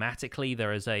works thematically.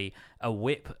 There is a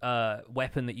whip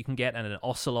weapon that you can get, and an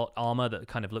ocelot armor that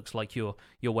kind of looks like you're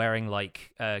wearing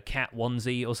like a cat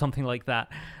onesie or something like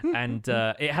that. And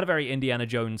it had a very Indiana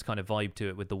Jones kind of vibe to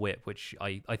it with the whip, which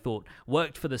I thought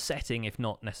worked for the setting, if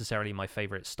not necessarily my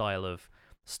favorite style of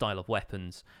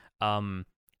weapons.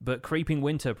 But Creeping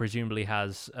Winter presumably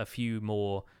has a few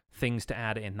more things to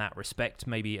add in that respect.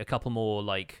 Maybe a couple more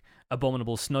like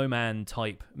abominable snowman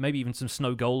type, maybe even some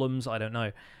snow golems, I don't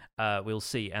know. We'll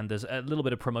see. And there's a little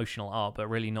bit of promotional art, but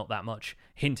really not that much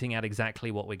hinting at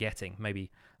exactly what we're getting.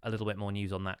 Maybe a little bit more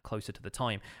news on that closer to the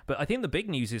time. But I think the big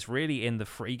news is really in the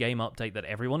free game update that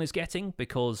everyone is getting,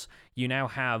 because you now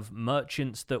have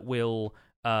merchants that will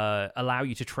allow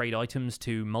you to trade items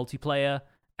to multiplayer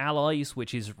allies,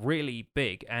 which is really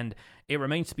big. And it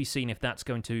remains to be seen if that's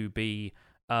going to be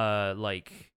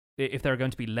if there are going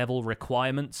to be level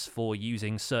requirements for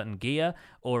using certain gear,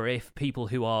 or if people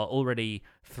who are already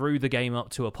through the game up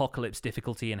to Apocalypse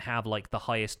difficulty and have like the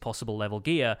highest possible level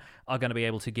gear are going to be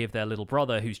able to give their little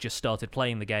brother who's just started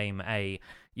playing the game a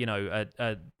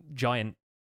giant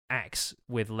axe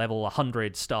with level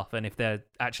 100 stuff, and if they're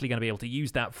actually going to be able to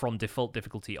use that from default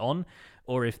difficulty on,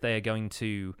 or if they're going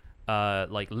to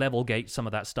level gate some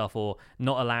of that stuff, or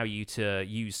not allow you to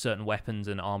use certain weapons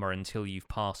and armor until you've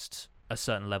passed a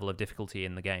certain level of difficulty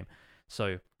in the game.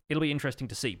 So it'll be interesting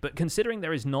to see. But considering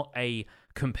there is not a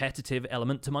competitive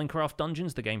element to Minecraft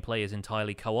Dungeons, the gameplay is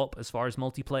entirely co-op as far as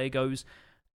multiplayer goes,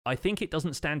 I think it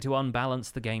doesn't stand to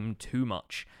unbalance the game too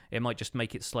much. It might just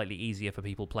make it slightly easier for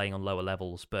people playing on lower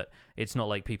levels, but it's not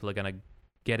like people are going to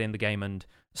get in the game and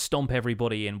stomp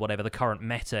everybody in whatever the current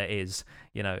meta is.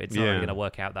 It's not really going to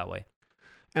work out that way.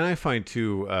 And I find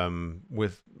too,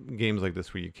 with games like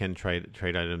this where you can trade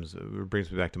items, it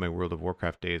brings me back to my World of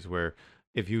Warcraft days, where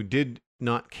if you did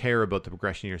not care about the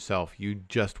progression yourself, you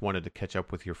just wanted to catch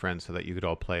up with your friends so that you could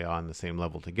all play on the same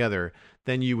level together,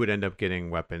 then you would end up getting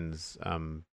weapons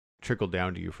trickled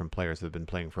down to you from players that have been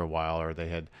playing for a while, or they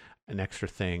had an extra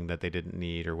thing that they didn't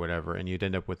need or whatever, and you'd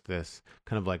end up with this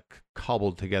kind of like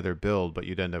cobbled together build, but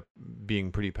you'd end up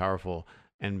being pretty powerful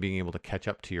and being able to catch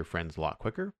up to your friends a lot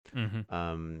quicker.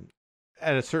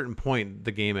 At a certain point,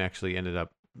 the game actually ended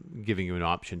up giving you an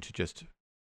option to just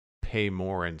pay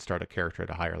more and start a character at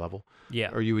a higher level.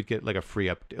 Yeah. Or you would get like a free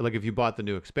like if you bought the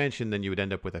new expansion, then you would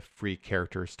end up with a free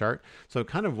character start. So I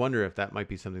kind of wonder if that might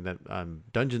be something that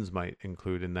Dungeons might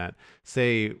include in that.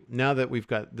 Say, now that we've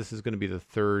got, this is going to be the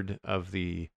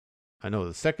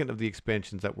second of the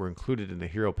expansions that were included in the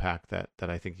hero pack that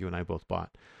I think you and I both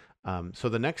bought. So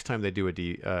the next time they do a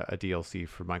DLC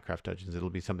for Minecraft Dungeons,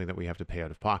 it'll be something that we have to pay out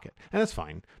of pocket, and that's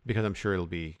fine because I'm sure it'll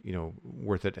be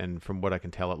worth it. And from what I can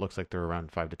tell, it looks like they're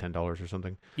around $5 to $10 or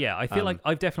something. Yeah, I feel like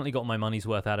I've definitely got my money's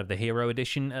worth out of the Hero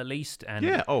Edition at least. And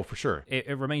yeah, for sure.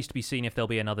 It remains to be seen if there'll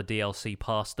be another DLC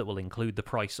pass that will include the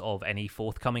price of any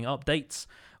forthcoming updates,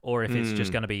 or if it's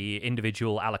just going to be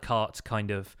individual a la carte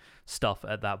kind of stuff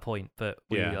at that point. But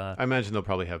I imagine they'll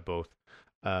probably have both.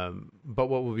 But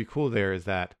what will be cool there is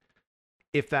that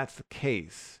if that's the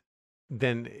case,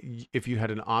 then if you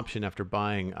had an option after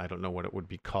buying, I don't know what it would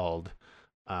be called,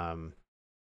 the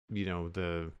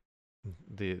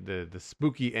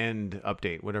spooky end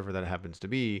update, whatever that happens to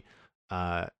be,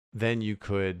 then you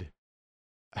could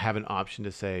have an option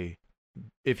to say,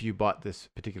 if you bought this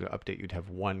particular update, you'd have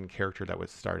one character that would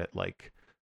start at like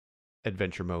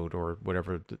adventure mode or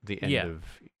whatever the end of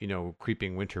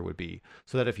creeping winter would be,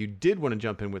 so that if you did want to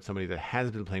jump in with somebody that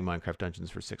has been playing Minecraft Dungeons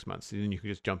for 6 months, then you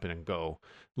could just jump in and go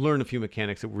learn a few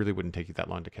mechanics that really wouldn't take you that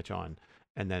long to catch on,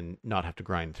 and then not have to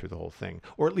grind through the whole thing,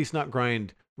 or at least not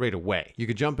grind right away. You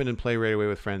could jump in and play right away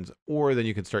with friends, or then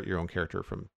you can start your own character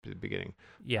from the beginning.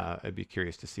 I'd be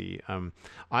curious to see.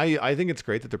 I think it's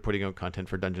great that they're putting out content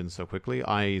for Dungeons so quickly.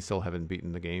 I still haven't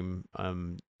beaten the game,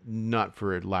 not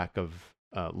for lack of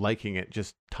liking it,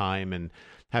 just time and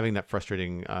having that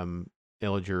frustrating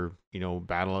illager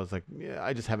battle. I was like,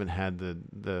 I just haven't had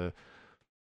the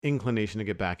inclination to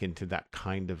get back into that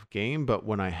kind of game. But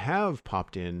when I have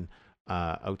popped in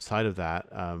outside of that,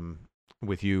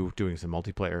 with you doing some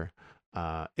multiplayer,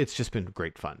 it's just been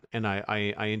great fun, and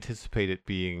I anticipate it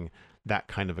being that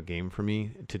kind of a game for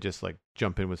me, to just like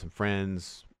jump in with some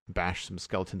friends, bash some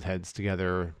skeletons' heads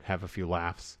together, have a few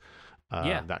laughs,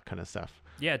 that kind of stuff.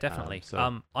 Yeah, definitely.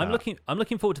 I'm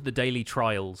looking forward to the daily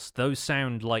trials. Those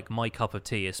sound like my cup of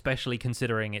tea, especially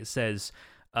considering it says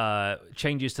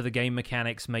changes to the game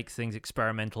mechanics, makes things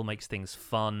experimental, makes things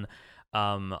fun.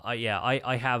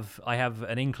 I have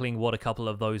an inkling what a couple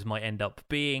of those might end up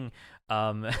being.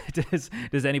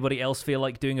 Does anybody else feel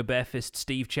like doing a Barefist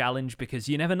Steve challenge? Because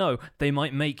you never know, they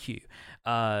might make you.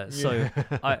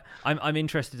 I'm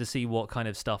interested to see what kind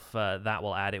of stuff that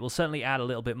will add. It will certainly add a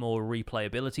little bit more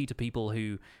replayability to people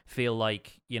who feel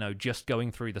like just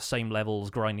going through the same levels,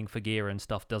 grinding for gear and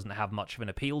stuff doesn't have much of an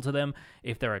appeal to them.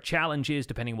 If there are challenges,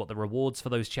 depending what the rewards for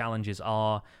those challenges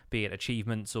are, be it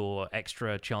achievements or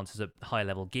extra chances at high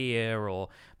level gear, or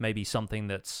maybe something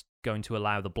that's going to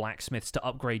allow the blacksmiths to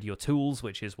upgrade your tools,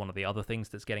 which is one of the other things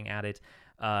that's getting added.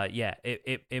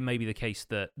 It may be the case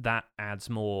that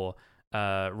adds more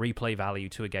replay value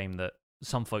to a game that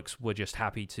some folks were just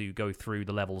happy to go through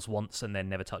the levels once and then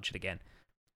never touch it again.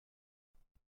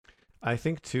 I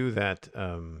think too that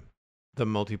the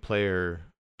multiplayer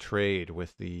trade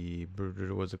with the,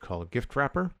 what's it called, gift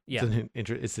wrapper? Yeah,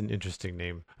 it's an interesting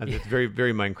name. It's very,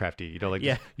 very Minecrafty.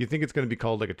 You think it's going to be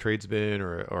called like a tradesman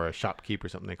or a shopkeep or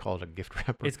something. They call it a gift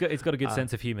wrapper. It's got a good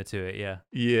sense of humor to it.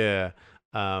 Yeah.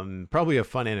 Probably a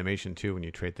fun animation too when you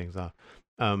trade things off.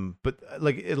 But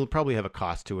like it'll probably have a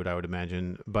cost to it, I would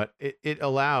imagine. But it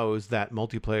allows that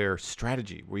multiplayer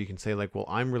strategy where you can say like, well,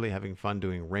 I'm really having fun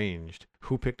doing ranged.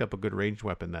 Who picked up a good ranged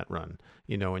weapon that run?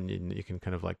 And you can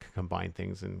kind of like combine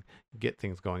things and get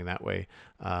things going that way,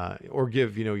 or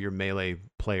give your melee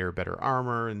player better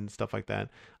armor and stuff like that,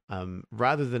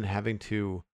 rather than having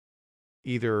to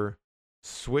either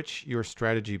switch your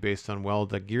strategy based on, well,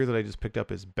 the gear that I just picked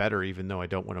up is better, even though I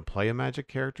don't want to play a magic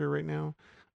character right now.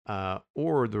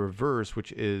 Or the reverse,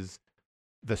 which is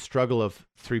the struggle of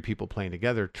three people playing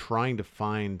together, trying to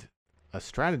find a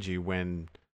strategy when,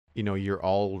 you're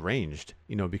all ranged,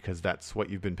 because that's what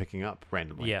you've been picking up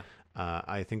randomly. Yeah.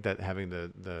 I think that having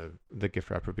the gift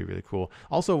wrapper would be really cool.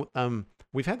 Also,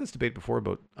 we've had this debate before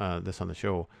about this on the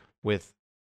show with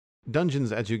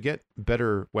Dungeons. As you get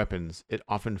better weapons, it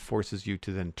often forces you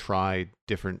to then try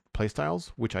different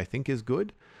playstyles, which I think is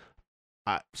good.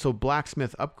 So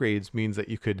blacksmith upgrades means that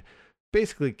you could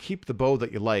basically keep the bow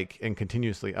that you like and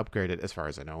continuously upgrade it, as far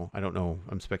as I know. I don't know,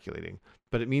 I'm speculating.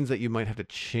 But it means that you might have to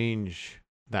change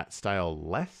that style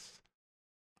less.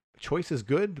 choice is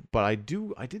good, but I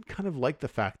did kind of like the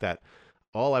fact that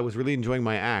I was really enjoying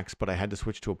my axe, but I had to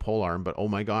switch to a pole arm. But oh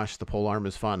my gosh, the pole arm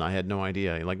is fun. I had no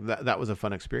idea. Like that was a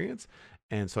fun experience.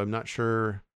 And so I'm not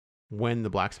sure when the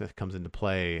blacksmith comes into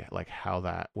play, like how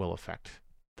that will affect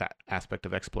that aspect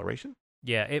of exploration.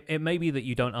 Yeah, it may be that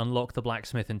you don't unlock the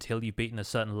blacksmith until you've beaten a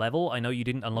certain level. I know you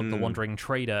didn't unlock the wandering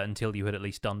trader until you had at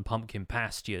least done pumpkin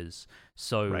pastures.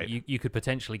 So Right. you could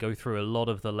potentially go through a lot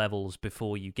of the levels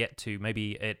before you get to,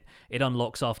 maybe it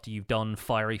unlocks after you've done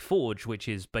Fiery Forge, which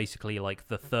is basically like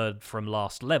the third from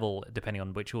last level, depending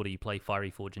on which order you play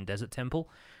Fiery Forge and Desert Temple.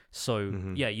 So,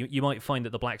 yeah, you might find that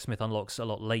the blacksmith unlocks a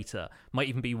lot later. Might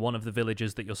even be one of the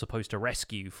villagers that you're supposed to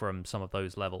rescue from some of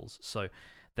those levels. So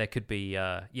there could be,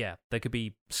 there could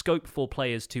be scope for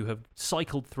players to have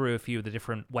cycled through a few of the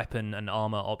different weapon and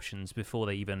armor options before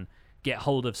they even get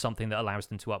hold of something that allows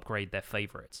them to upgrade their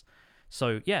favorites.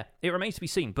 So, yeah, it remains to be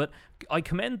seen. But I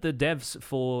commend the devs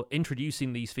for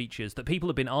introducing these features that people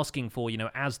have been asking for,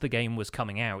 as the game was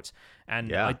coming out.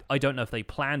 And I don't know if they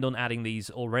planned on adding these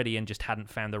already and just hadn't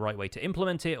found the right way to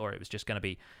implement it, or it was just going to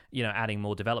be, adding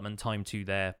more development time to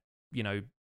their,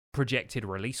 projected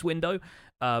release window.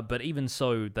 But even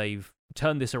so, they've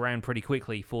turned this around pretty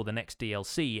quickly for the next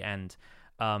DLC. And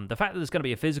the fact that there's going to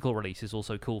be a physical release is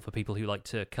also cool for people who like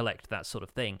to collect that sort of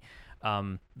thing.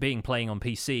 Playing on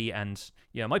PC, and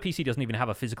my PC doesn't even have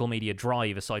a physical media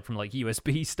drive aside from like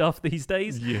USB stuff these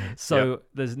days. Yeah. So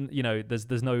there's no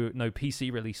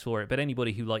PC release for it. But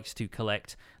anybody who likes to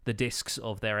collect the discs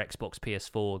of their Xbox,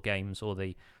 PS4 games, or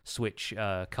the Switch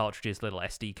cartridges, little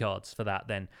SD cards for that,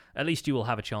 then at least you will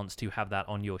have a chance to have that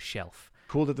on your shelf.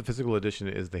 Cool that the physical edition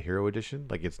is the hero edition.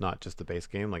 Like it's not just the base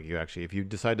game. Like you actually, if you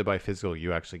decide to buy physical,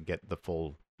 you actually get the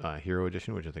full hero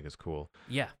edition, which I think is cool.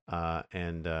 Yeah.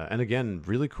 And again,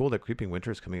 really cool that Creeping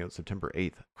Winter is coming out September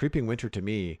 8th. Creeping Winter to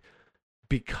me,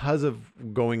 because of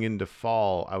going into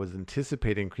fall, I was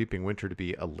anticipating Creeping Winter to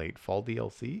be a late fall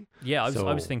DLC. Yeah, I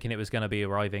was thinking it was going to be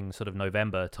arriving sort of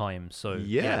November time. So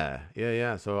yeah.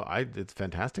 So it's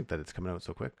fantastic that it's coming out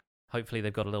so quick. Hopefully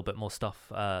they've got a little bit more stuff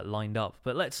lined up.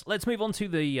 But let's move on to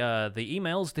the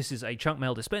emails. This is a Chunk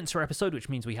Mail Dispenser episode, which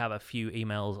means we have a few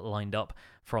emails lined up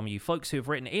from you folks who have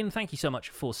written in. Thank you so much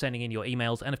for sending in your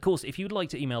emails. And of course, if you'd like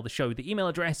to email the show, the email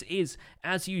address is,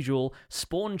 as usual,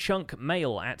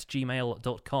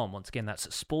 spawnchunkmail@gmail.com. Once again, that's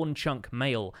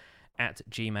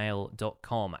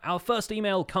spawnchunkmail@gmail.com. Our first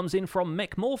email comes in from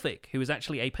Mechmorphic, who is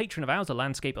actually a patron of ours, a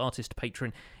landscape artist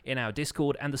patron in our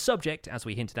Discord, and the subject, as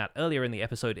we hinted at earlier in the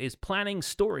episode, is planning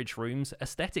storage rooms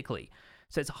aesthetically.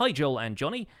 So it's, hi Joel and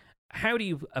Johnny, how do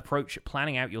you approach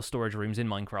planning out your storage rooms in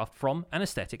Minecraft from an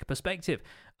aesthetic perspective?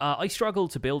 I struggle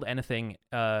to build anything.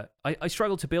 I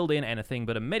struggle to build in anything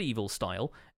but a medieval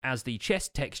style, as the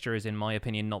chest texture is, in my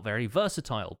opinion, not very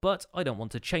versatile. But I don't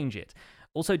want to change it.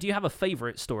 Also, do you have a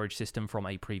favorite storage system from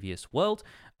a previous world?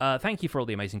 Thank you for all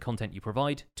the amazing content you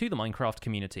provide to the Minecraft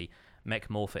community.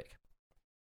 Mechmorphic.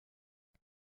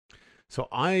 So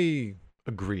I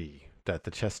agree that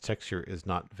the chest texture is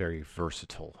not very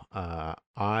versatile.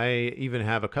 I even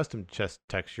have a custom chest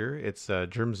texture. It's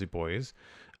Germsy Boys.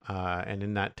 And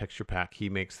in that texture pack, he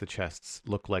makes the chests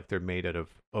look like they're made out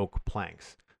of oak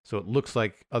planks. So it looks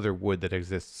like other wood that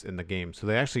exists in the game. So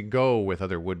they actually go with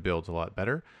other wood builds a lot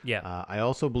better. Yeah. I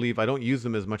also believe I don't use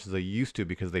them as much as I used to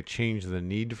because they changed the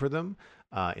need for them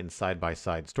in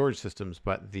side-by-side storage systems.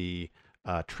 But the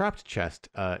trapped chest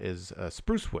is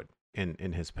spruce wood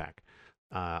in his pack.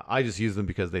 I just use them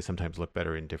because they sometimes look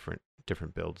better in different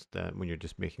builds than when you're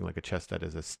just making like a chest that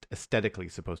is aesthetically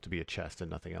supposed to be a chest and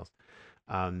nothing else.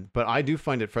 But I do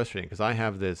find it frustrating because I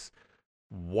have this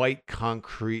white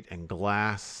concrete and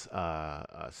glass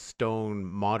stone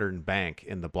modern bank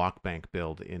in the block bank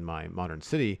build in my modern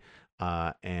city,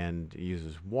 and it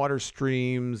uses water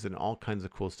streams and all kinds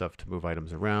of cool stuff to move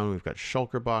items around. We've got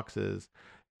shulker boxes,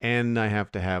 and I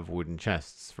have to have wooden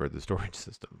chests for the storage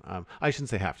system. I shouldn't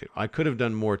say have to. I could have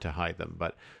done more to hide them,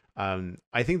 but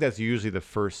I think that's usually the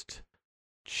first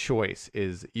choice.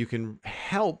 Is you can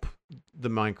help the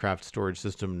Minecraft storage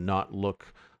system not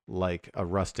look like a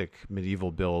rustic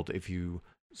medieval build if you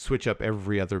switch up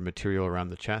every other material around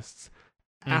the chests.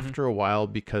 After a while,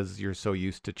 because you're so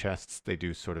used to chests, they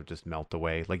do sort of just melt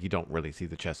away. Like you don't really see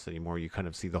the chests anymore. You kind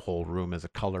of see the whole room as a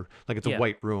color. Like it's a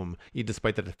white room,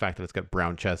 despite the fact that it's got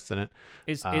brown chests in it.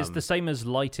 It's the same as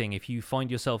lighting. If you find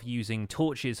yourself using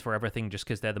torches for everything just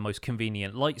because they're the most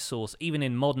convenient light source, even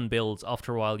in modern builds,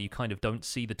 after a while you kind of don't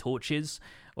see the torches.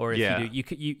 Or if you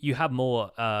do, you have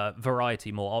more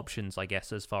variety, more options, I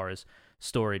guess, as far as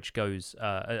storage goes,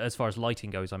 as far as lighting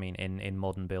goes. I mean, in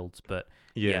modern builds, but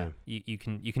you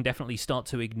can definitely start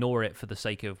to ignore it for the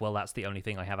sake of, well, that's the only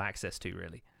thing I have access to,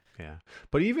 really. Yeah.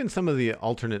 But even some of the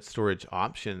alternate storage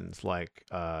options like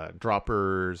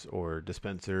droppers or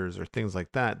dispensers or things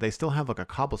like that, they still have like a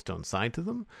cobblestone side to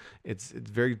them. It's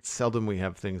very seldom we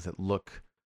have things that look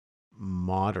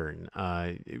modern.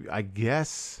 I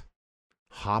guess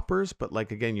hoppers, but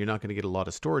like again, you're not going to get a lot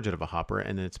of storage out of a hopper,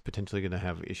 and it's potentially going to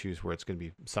have issues where it's going to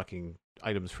be sucking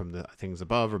items from the things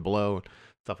above or below,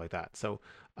 stuff like that. So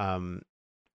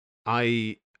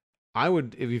I I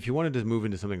would, if you wanted to move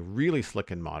into something really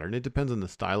slick and modern, it depends on the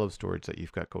style of storage that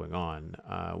you've got going on.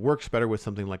 Works better with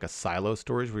something like a silo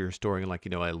storage where you're storing like,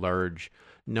 a large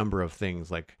number of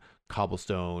things like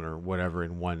cobblestone or whatever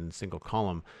in one single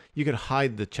column. You could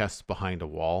hide the chests behind a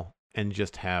wall and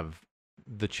just have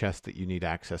the chest that you need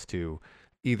access to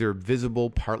either visible,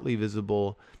 partly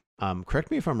visible.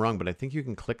 Correct me if I'm wrong, but I think you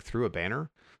can click through a banner.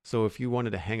 So if you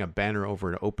wanted to hang a banner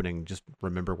over an opening, just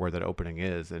remember where that opening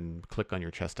is and click on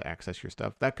your chest to access your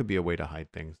stuff. That could be a way to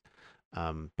hide things.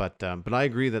 But I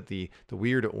agree that the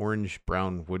weird orange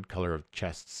brown wood color of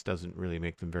chests doesn't really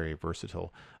make them very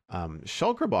versatile.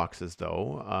 Shulker boxes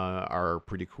though are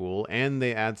pretty cool, and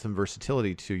they add some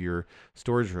versatility to your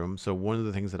storage room. So one of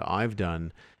the things that I've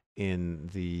done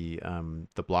in the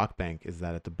block bank is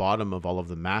that at the bottom of all of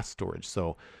the mass storage,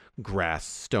 so grass,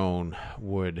 stone,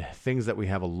 wood, things that we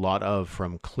have a lot of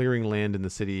from clearing land in the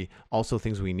city, also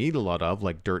things we need a lot of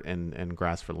like dirt and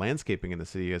grass for landscaping in the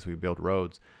city as we build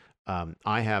roads.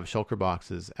 I have shulker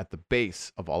boxes at the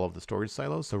base of all of the storage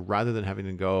silos. So rather than having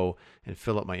to go and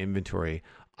fill up my inventory,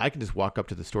 I can just walk up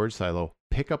to the storage silo,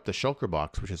 pick up the shulker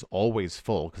box, which is always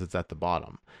full because it's at the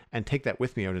bottom, and take that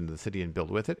with me out into the city and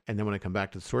build with it. And then when I come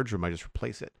back to the storage room, I just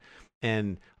replace it.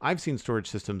 And I've seen storage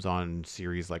systems on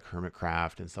series like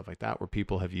Hermitcraft and stuff like that where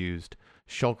people have used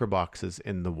shulker boxes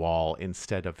in the wall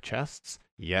instead of chests.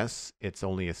 Yes, it's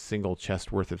only a single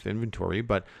chest worth of inventory,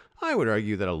 but I would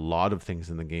argue that a lot of things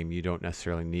in the game you don't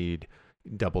necessarily need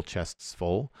double chests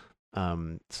full.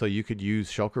 So you could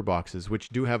use shulker boxes, which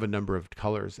do have a number of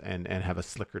colors and have a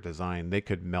slicker design. They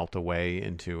could melt away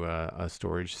into a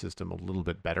storage system a little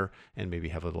bit better and maybe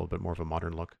have a little bit more of a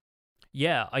modern look.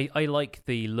 Yeah, I like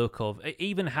the look of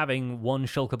even having one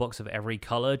shulker box of every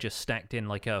color just stacked in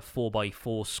like a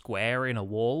 4x4 square in a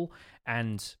wall,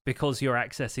 and because you're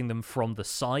accessing them from the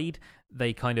side,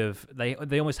 they kind of they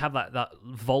almost have that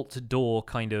vault door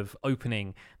kind of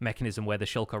opening mechanism where the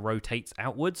shulker rotates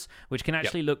outwards, which can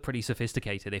actually look pretty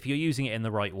sophisticated if you're using it in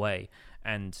the right way.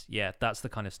 And yeah, that's the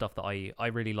kind of stuff that I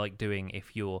really like doing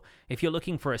if you're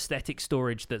looking for aesthetic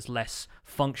storage that's less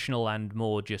functional and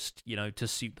more just, to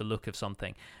suit the look of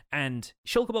something. And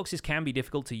shulker boxes can be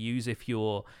difficult to use if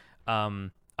you're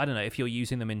if you're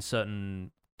using them in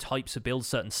certain types of builds,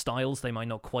 certain styles, they might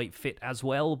not quite fit as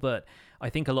well. But I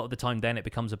think a lot of the time then it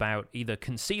becomes about either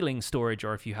concealing storage,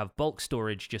 or if you have bulk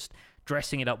storage, just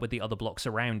dressing it up with the other blocks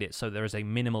around it so there is a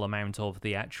minimal amount of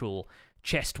the actual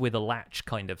chest with a latch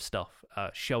kind of stuff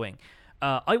showing.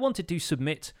 I wanted to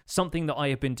submit something that I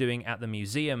have been doing at the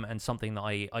museum and something that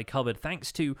I covered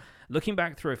thanks to looking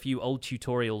back through a few old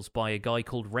tutorials by a guy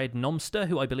called Red Nomster,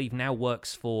 who I believe now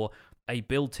works for a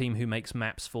build team who makes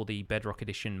maps for the Bedrock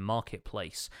Edition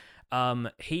marketplace.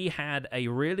 He had a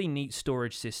really neat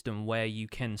storage system where you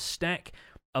can stack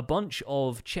a bunch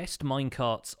of chest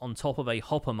minecarts on top of a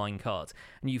hopper minecart,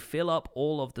 and you fill up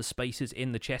all of the spaces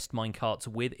in the chest minecarts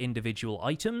with individual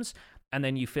items, and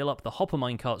then you fill up the hopper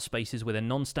minecart spaces with a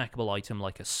non-stackable item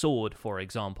like a sword, for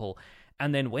example.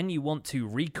 And then when you want to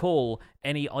recall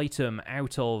any item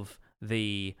out of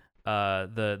the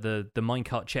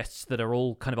minecart chests that are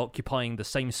all kind of occupying the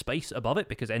same space above it,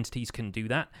 because entities can do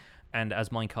that, and as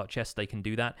minecart chests they can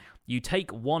do that, you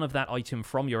take one of that item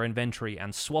from your inventory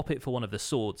and swap it for one of the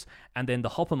swords, and then the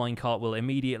hopper minecart will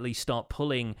immediately start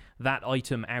pulling that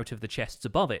item out of the chests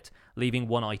above it, leaving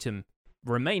one item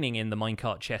remaining in the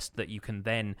minecart chest that you can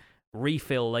then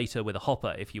refill later with a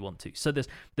hopper if you want to. So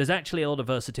there's actually a lot of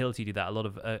versatility to that, a lot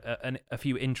of a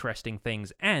few interesting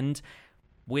things. And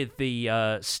with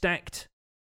the stacked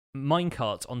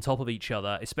minecarts on top of each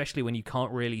other, especially when you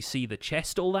can't really see the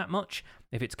chest all that much,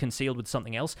 if it's concealed with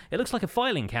something else, it looks like a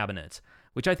filing cabinet,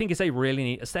 which I think is a really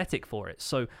neat aesthetic for it.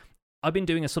 So I've been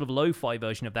doing a sort of lo-fi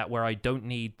version of that where I don't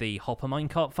need the hopper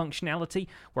minecart functionality,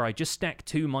 where I just stack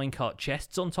two minecart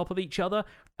chests on top of each other,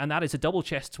 and that is a double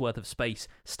chest's worth of space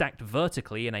stacked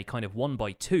vertically in a kind of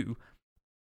 1x2,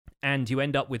 and you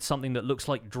end up with something that looks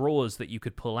like drawers that you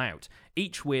could pull out,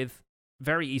 each with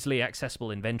very easily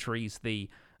accessible inventories. The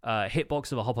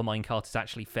hitbox of a hopper minecart is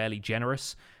actually fairly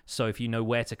generous, so if you know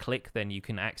where to click, then you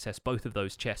can access both of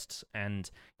those chests,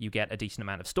 and you get a decent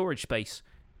amount of storage space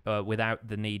without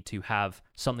the need to have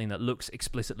something that looks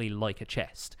explicitly like a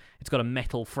chest. It's got a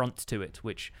metal front to it,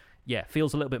 which yeah,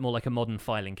 feels a little bit more like a modern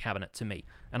filing cabinet to me.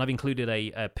 And I've included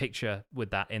a picture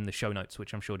with that in the show notes,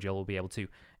 which I'm sure Joel will be able to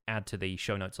add to the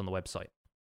show notes on the website.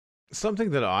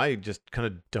 Something that I just kind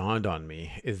of dawned on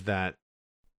me is that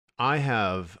I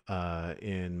have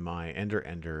in my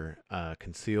Ender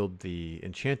concealed the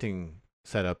enchanting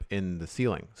setup in the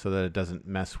ceiling so that it doesn't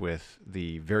mess with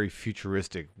the very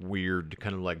futuristic, weird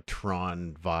kind of like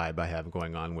Tron vibe I have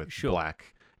going on with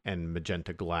black and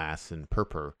magenta glass and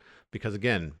purple. Because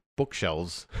again,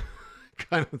 bookshelves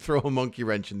kind of throw a monkey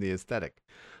wrench in the aesthetic.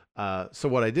 So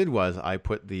what I did was I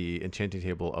put the enchanting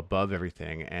table above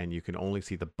everything, and you can only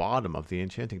see the bottom of the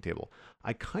enchanting table.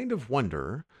 I kind of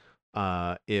wonder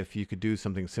if you could do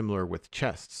something similar with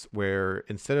chests, where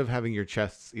instead of having your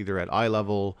chests either at eye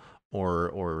level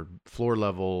or floor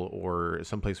level or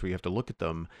someplace where you have to look at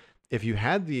them, if you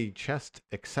had the chest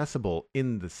accessible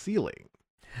in the ceiling,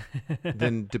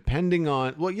 then depending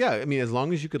on, well, yeah, I mean, as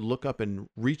long as you could look up and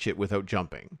reach it without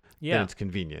jumping, then it's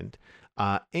convenient.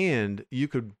 And you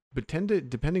could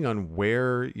depending on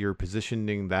where you're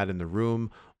positioning that in the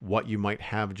room, what you might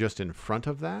have just in front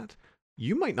of that,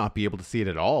 you might not be able to see it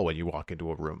at all when you walk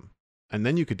into a room. And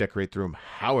then you could decorate the room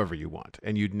however you want,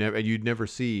 and you'd never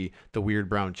see the weird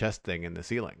brown chest thing in the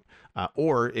ceiling,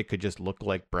 or it could just look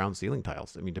like brown ceiling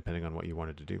tiles. I mean, depending on what you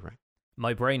wanted to do, right?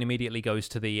 My brain immediately goes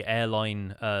to the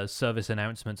airline service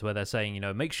announcements where they're saying,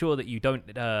 make sure that you don't,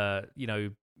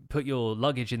 put your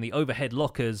luggage in the overhead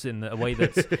lockers in a way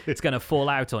that's it's going to fall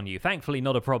out on you. Thankfully,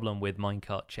 not a problem with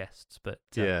minecart chests, but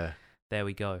there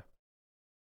we go.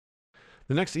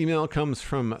 The next email comes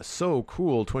from So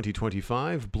Cool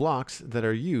 2025, blocks that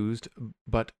are used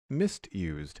but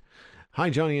misused. Hi,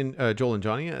 Johnny and Joel and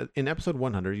Johnny. In episode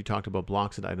 100, you talked about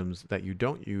blocks and items that you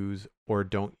don't use or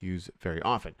don't use very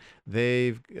often.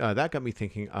 That got me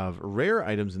thinking of rare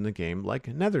items in the game like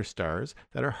nether stars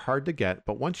that are hard to get,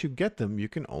 but once you get them, you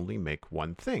can only make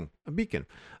one thing, a beacon.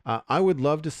 I would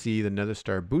love to see the nether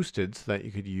star boosted so that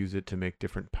you could use it to make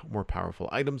different, more powerful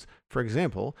items. For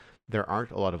example, there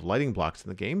aren't a lot of lighting blocks in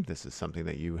the game. This is something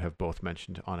that you have both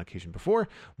mentioned on occasion before.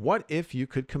 What if you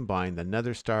could combine the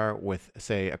nether star with,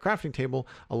 say, a crafting table,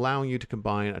 allowing you to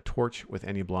combine a torch with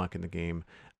any block in the game,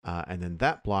 and then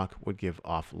that block would give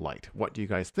off light? What do you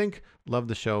guys think? Love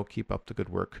the show. Keep up the good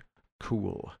work.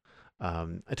 Cool.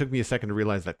 It took me a second to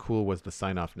realize that Cool was the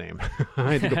sign-off name.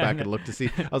 I had to go back and look to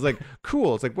see. I was like,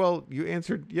 cool. It's like, well, you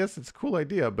answered, yes, it's a cool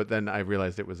idea. But then I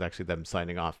realized it was actually them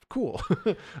signing off. Cool.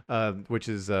 Which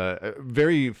is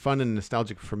very fun and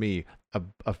nostalgic for me.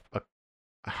 A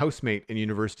housemate in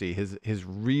university, his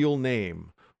real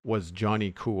name was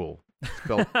Johnny Cool,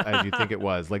 spelled as you think it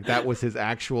was. Like, that was his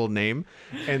actual name.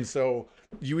 And so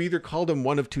you either called him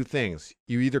one of two things.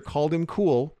 You either called him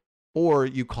Cool, or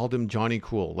you called him Johnny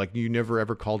Cool. Like, you never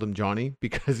ever called him Johnny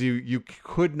because you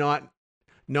could not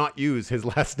use his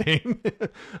last name.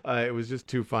 It was just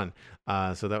too fun.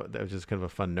 So that was just kind of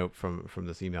a fun note from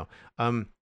this email.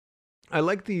 I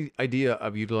like the idea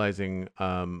of utilizing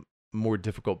more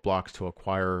difficult blocks to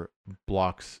acquire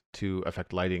blocks to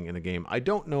affect lighting in the game. I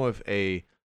don't know if a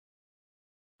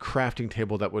crafting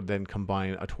table that would then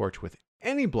combine a torch with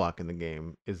any block in the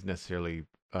game is necessarily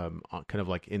kind of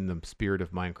like in the spirit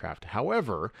of Minecraft.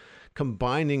 However,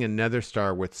 combining a nether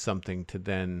star with something to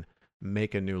then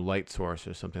make a new light source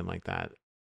or something like that,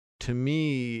 to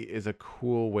me, is a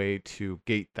cool way to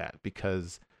gate that,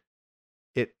 because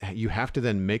you have to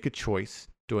then make a choice.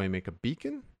 Do I make a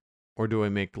beacon or do I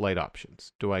make light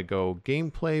options? Do I go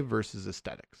gameplay versus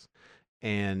aesthetics?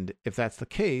 And if that's the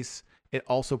case, it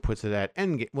also puts it at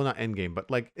end game. Well, not end game, but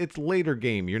like it's later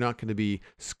game. You're not going to be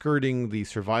skirting the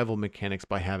survival mechanics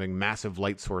by having massive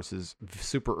light sources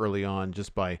super early on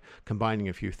just by combining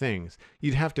a few things.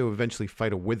 You'd have to eventually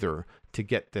fight a wither to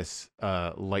get this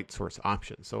light source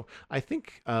option. So I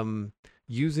think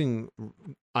using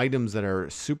items that are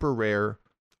super rare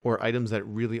or items that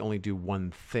really only do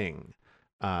one thing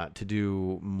to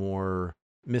do more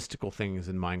mystical things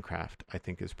in Minecraft, I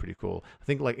think is pretty cool. I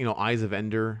think, like, Eyes of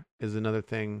Ender is another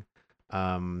thing.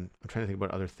 I'm trying to think about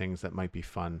other things that might be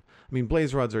fun. I mean,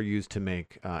 blaze rods are used to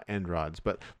make end rods,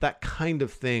 but that kind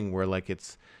of thing where like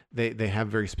they have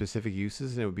very specific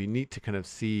uses, and it would be neat to kind of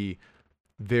see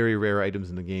very rare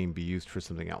items in the game be used for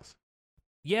something else.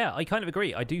 Yeah, I kind of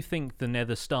agree. I do think the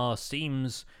Nether Star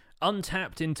seems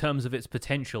untapped in terms of its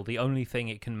potential. The only thing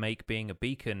it can make being a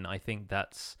beacon, I think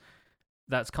that's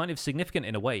kind of significant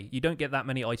in a way. You don't get that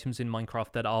many items in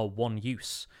Minecraft that are one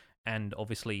use, and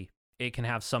obviously it can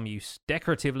have some use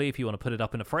decoratively if you want to put it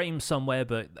up in a frame somewhere,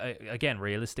 but again,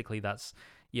 realistically, that's,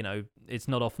 it's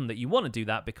not often that you want to do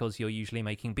that because you're usually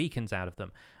making beacons out of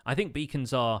them. I think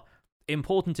beacons are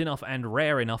important enough and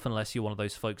rare enough, unless you're one of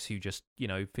those folks who just,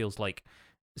 feels like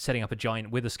setting up a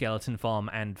giant wither skeleton farm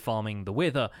and farming the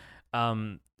wither,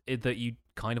 that you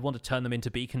kind of want to turn them into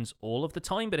beacons all of the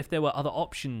time. But if there were other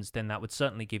options, then that would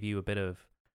certainly give you a bit of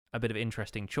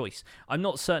interesting choice. I'm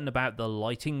not certain about the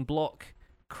lighting block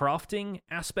crafting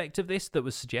aspect of this that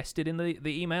was suggested in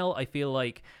the email. I feel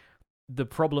like the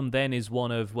problem then is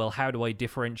one of, well, how do I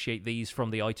differentiate these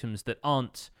from the items that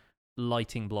aren't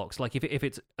lighting blocks? Like if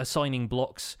it's assigning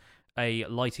blocks a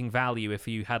lighting value, if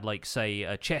you had like, say,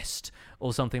 a chest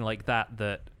or something like that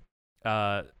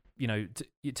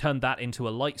you turn that into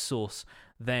a light source,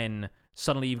 then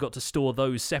suddenly you've got to store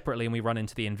those separately, and we run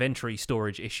into the inventory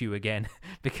storage issue again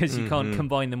because you can't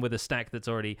combine them with a stack that's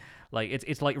already, like,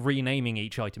 it's like renaming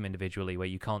each item individually where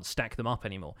you can't stack them up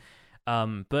anymore.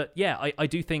 But yeah, I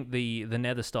do think the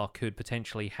Nether Star could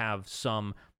potentially have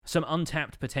some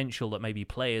untapped potential that maybe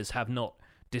players have not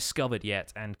discovered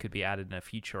yet and could be added in a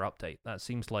future update. That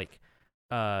seems like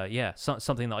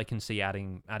something that I can see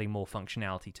adding more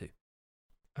functionality to.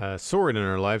 Soren in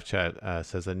our live chat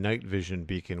says a night vision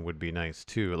beacon would be nice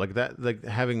too. Like that, like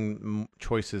having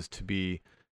choices to be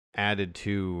added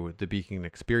to the beacon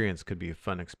experience could be a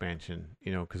fun expansion.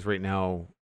 Because right now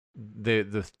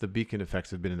the beacon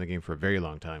effects have been in the game for a very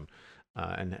long time,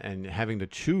 and having to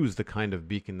choose the kind of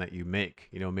beacon that you make.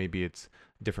 Maybe it's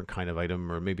a different kind of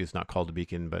item, or maybe it's not called a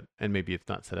beacon, and maybe it's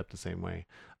not set up the same way.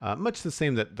 Much the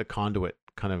same that the conduit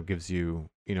kind of gives you,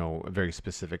 a very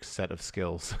specific set of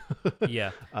skills.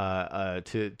 Yeah.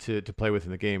 To play with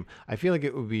in the game. I feel like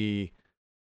it would be.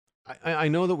 I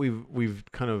know that we've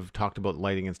kind of talked about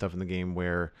lighting and stuff in the game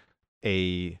where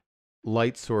a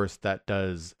light source that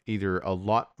does either a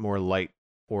lot more light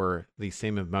or the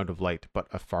same amount of light but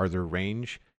a farther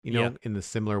range, in the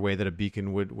similar way that a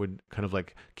beacon would kind of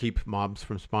like keep mobs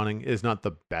from spawning, is not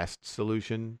the best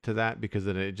solution to that, because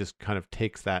then it just kind of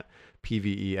takes that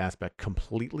PvE aspect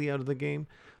completely out of the game.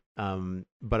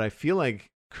 But I feel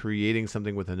like creating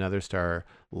something with another star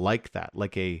like that,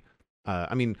 like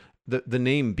the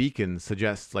name beacon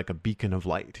suggests like a beacon of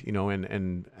light,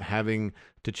 and having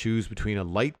to choose between a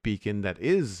light beacon that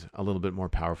is a little bit more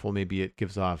powerful. Maybe it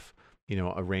gives off,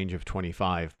 a range of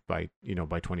 25 by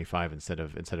 25 instead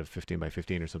of 15 by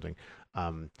 15 or something.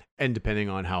 And depending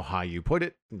on how high you put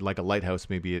it, like a lighthouse,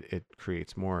 maybe it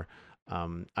creates more.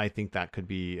 I think that could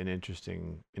be an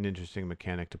interesting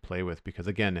mechanic to play with, because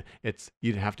again,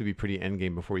 you'd have to be pretty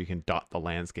endgame before you can dot the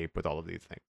landscape with all of these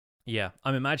things. Yeah,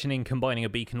 I'm imagining combining a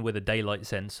beacon with a daylight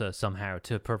sensor somehow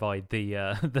to provide the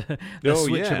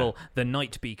switchable, the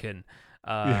night beacon.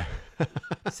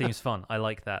 Seems fun. I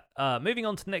like that. Moving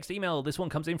on to the next email. This one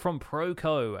comes in from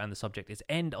Proco, and the subject is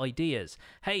End Ideas.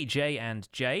 Hey, Jay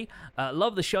and Jay.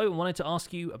 Love the show and wanted to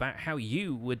ask you about how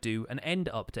you would do an end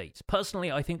update.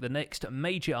 Personally, I think the next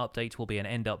major update will be an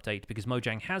end update, because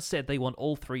Mojang has said they want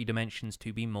all 3 dimensions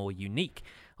to be more unique.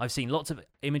 I've seen lots of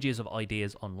images of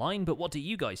ideas online, but what do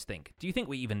you guys think? Do you think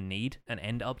we even need an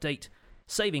end update?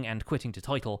 Saving and quitting to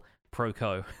title,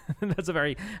 Proco. That's a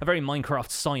very Minecraft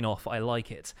sign-off. I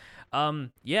like it.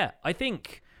 I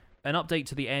think an update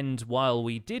to the end, while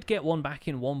we did get one back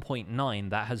in 1.9,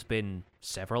 that has been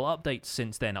several updates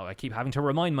since then. I keep having to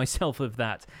remind myself of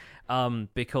that,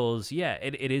 because,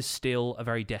 it is still a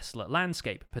very desolate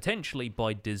landscape, potentially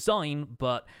by design,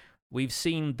 but we've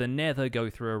seen the Nether go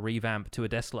through a revamp to a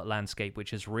desolate landscape,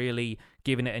 which has really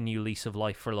given it a new lease of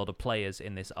life for a lot of players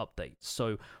in this update.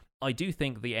 So I do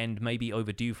think the end may be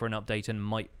overdue for an update and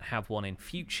might have one in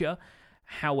future.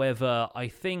 However, I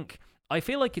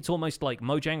feel like it's almost like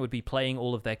Mojang would be playing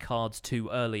all of their cards too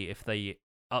early if they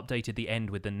updated the end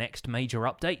with the next major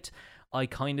update. I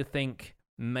kind of think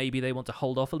maybe they want to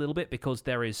hold off a little bit, because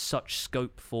there is such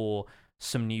scope for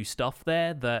some new stuff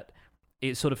there that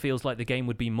it sort of feels like the game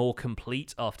would be more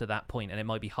complete after that point, and it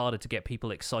might be harder to get people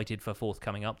excited for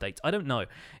forthcoming updates. I don't know.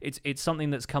 It's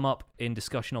something that's come up in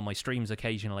discussion on my streams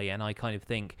occasionally, and I kind of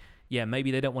think,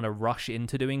 maybe they don't want to rush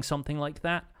into doing something like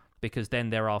that, because then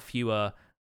there are fewer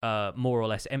more or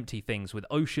less empty things, with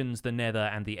Oceans, the Nether,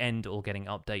 and the End all getting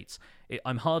updates.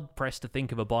 I'm hard-pressed to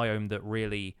think of a biome that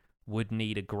really would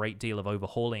need a great deal of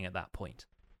overhauling at that point.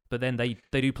 But then they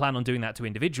do plan on doing that to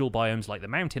individual biomes like the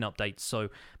mountain updates, so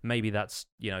maybe that's,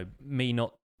 me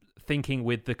not thinking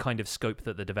with the kind of scope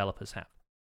that the developers have.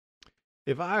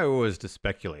 If I was to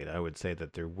speculate, I would say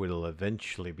that there will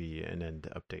eventually be an end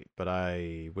update, but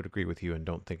I would agree with you and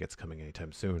don't think it's coming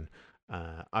anytime soon.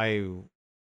 I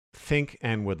think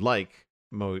and would like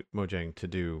Mojang to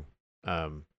do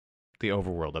the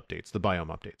overworld updates, the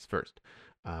biome updates first.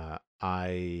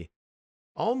 I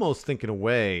almost think in a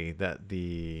way that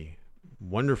the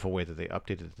wonderful way that they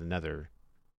updated the Nether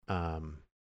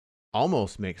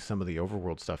almost makes some of the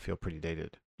overworld stuff feel pretty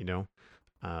dated, you know?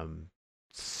 Um,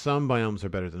 some biomes are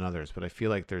better than others, but I feel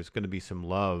like there's going to be some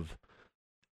love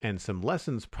and some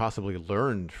lessons possibly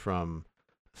learned from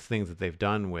things that they've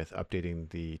done with updating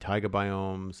the taiga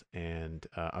biomes and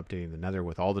updating the nether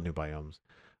with all the new biomes.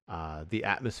 The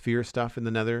atmosphere stuff in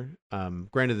the nether,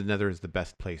 granted, the nether is the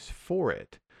best place for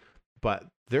it, but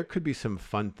there could be some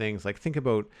fun things. Like, think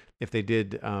about if they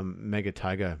did mega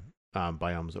taiga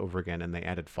biomes over again and they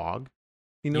added fog,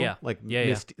 Yeah. like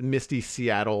Yeah. misty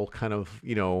Seattle kind of,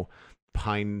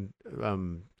 pine,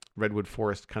 redwood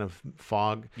forest kind of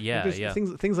fog. Like, Yeah. there's Yeah.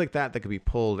 things like that could be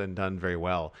pulled and done very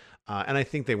well. And I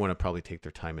think they want to probably take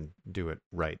their time and do it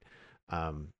right.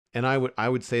 And I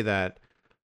would say that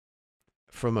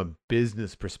from a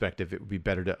business perspective, it would be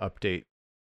better to update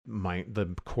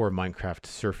the core Minecraft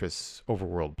surface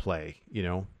overworld play,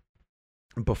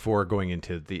 before going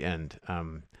into the end.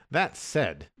 That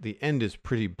said, the end is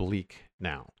pretty bleak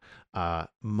now,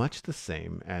 much the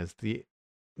same as the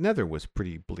Nether was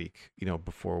pretty bleak,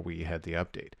 before we had the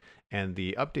update. And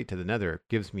the update to the Nether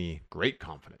gives me great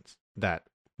confidence that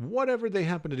whatever they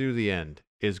happen to do to the end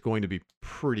is going to be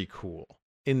pretty cool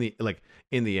in the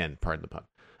end. Pardon the pun.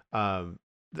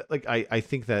 I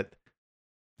think that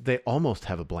they almost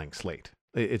have a blank slate.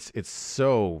 It's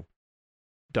so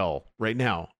dull right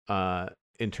now,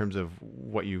 in terms of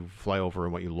what you fly over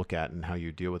and what you look at and how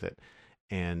you deal with it.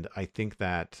 And I think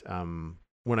that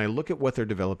when I look at what they're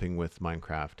developing with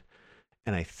Minecraft,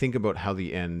 and I think about how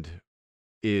the end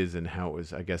is and how it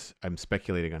was, I guess I'm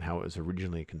speculating on how it was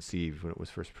originally conceived when it was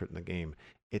first put in the game,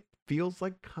 it feels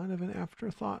like kind of an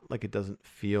afterthought. Like, it doesn't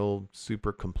feel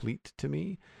super complete to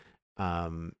me.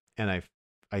 And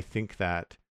I think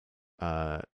that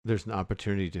there's an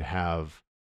opportunity to have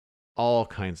all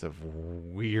kinds of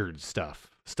weird stuff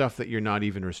that you're not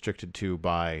even restricted to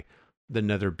by the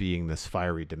Nether being this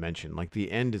fiery dimension. Like,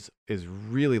 the end is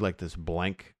really like this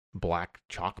blank black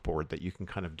chalkboard that you can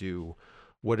kind of do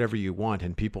whatever you want,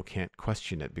 and people can't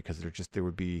question it because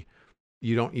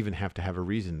you don't even have to have a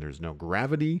reason. There's no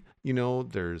gravity,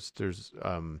 there's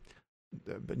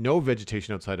no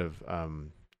vegetation outside of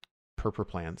purple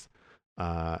plants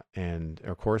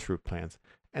or chorus root plants,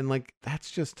 and like,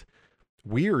 that's just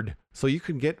weird. So you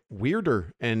can get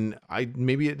weirder, and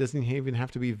maybe it doesn't even have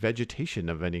to be vegetation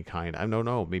of any kind. I don't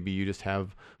know. Maybe you just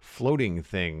have floating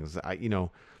things.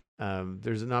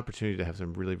 There's an opportunity to have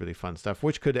some really, really fun stuff,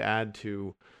 which could add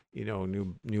to,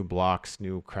 new blocks,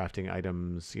 new crafting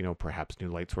items, perhaps new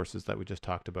light sources that we just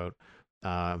talked about.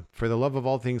 For the love of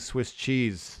all things Swiss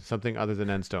cheese, something other than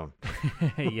endstone.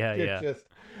 Yeah. Just,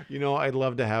 I'd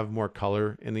love to have more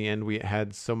color. In the end, we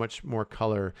had so much more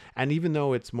color. And even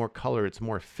though it's more color, it's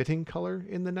more fitting color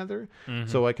in the Nether. Mm-hmm.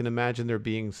 So I can imagine there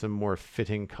being some more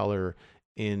fitting color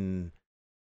in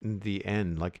the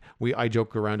end. Like, I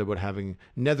joke around about having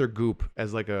Nether goop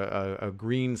as like a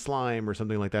green slime or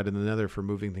something like that in the Nether for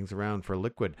moving things around for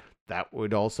liquid. That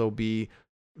would also be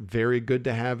very good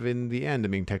to have in the end. I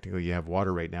mean, technically you have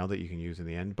water right now that you can use in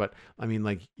the end, but I mean,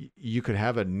 like, you could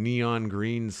have a neon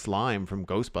green slime from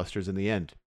Ghostbusters in the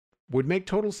end. Would make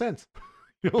total sense.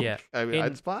 Yeah. I mean,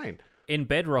 it's fine. In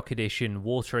Bedrock Edition,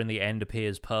 water in the end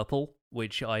appears purple,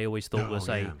 which I always thought was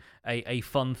a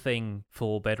fun thing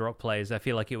for Bedrock players. I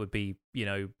feel like it would be,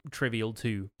 trivial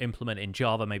to implement in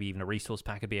Java. Maybe even a resource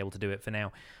pack would be able to do it for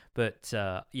now. But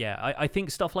I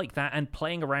think stuff like that and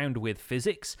playing around with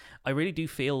physics, I really do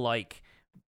feel like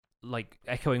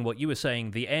echoing what you were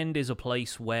saying, the end is a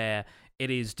place where it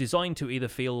is designed to either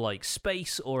feel like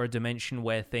space or a dimension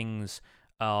where things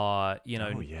are,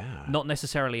 not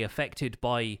necessarily affected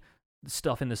by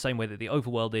stuff in the same way that the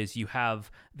overworld is. You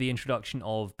have the introduction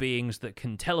of beings that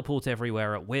can teleport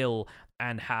everywhere at will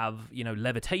and have,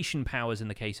 levitation powers in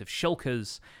the case of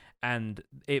shulkers, and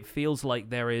it feels like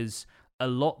there is a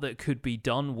lot that could be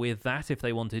done with that if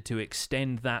they wanted to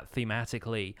extend that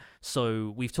thematically.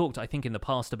 So we've talked, I think, in the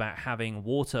past about having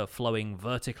water flowing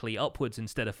vertically upwards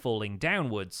instead of falling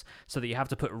downwards, so that you have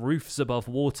to put roofs above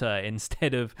water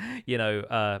instead of,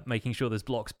 making sure there's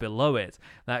blocks below it,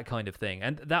 that kind of thing.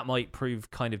 And that might prove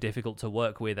kind of difficult to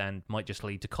work with and might just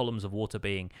lead to columns of water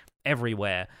being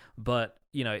everywhere. But,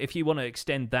 if you want to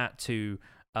extend that to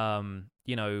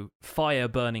fire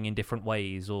burning in different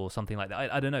ways or something like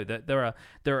that. I don't know. There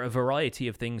are a variety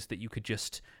of things that you could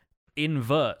just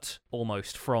invert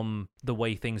almost from the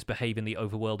way things behave in the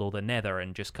overworld or the Nether,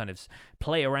 and just kind of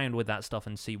play around with that stuff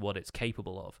and see what it's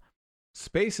capable of.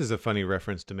 Space is a funny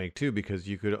reference to make too, because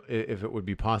you could, if it would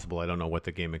be possible, I don't know what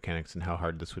the game mechanics and how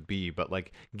hard this would be, but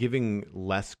like giving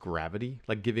less gravity,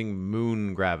 like giving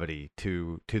moon gravity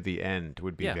to the end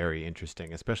would be very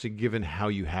interesting, especially given how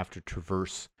you have to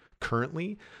traverse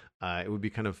currently. it would be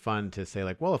kind of fun to say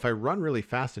like, well, if I run really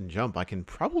fast and jump, I can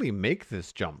probably make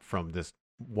this jump from this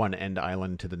one end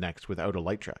island to the next without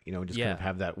Elytra. Just kind of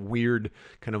have that weird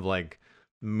kind of like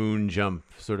moon jump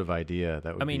sort of idea.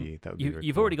 That would be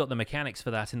you've cool. already got the mechanics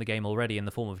for that in the game already in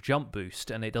the form of jump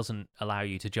boost, and it doesn't allow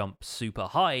you to jump super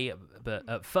high but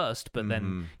at first, but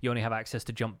then you only have access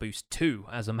to jump boost 2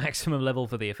 as a maximum level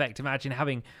for the effect. Imagine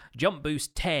having jump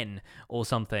boost 10 or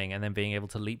something and then being able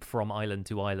to leap from island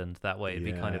to island that way. It'd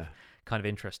be kind of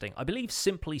interesting. I believe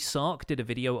Simply Sark did a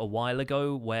video a while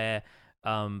ago where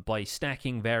by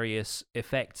stacking various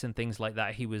effects and things like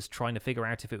that, he was trying to figure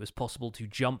out if it was possible to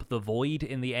jump the void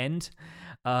in the end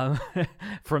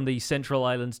from the central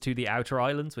islands to the outer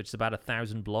islands, which is about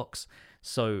 1,000 blocks.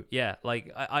 So yeah,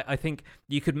 like I think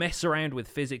you could mess around with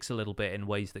physics a little bit in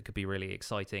ways that could be really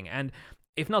exciting. And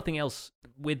if nothing else,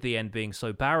 with the end being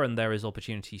so barren, there is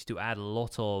opportunities to add a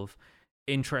lot of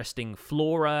interesting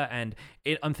flora, and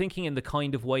I'm thinking in the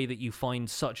kind of way that you find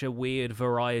such a weird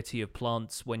variety of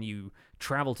plants when you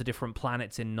travel to different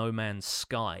planets in No Man's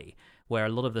Sky, where a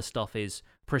lot of the stuff is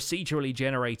procedurally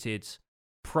generated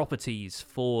properties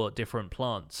for different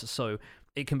plants. So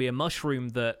it can be a mushroom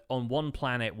that on one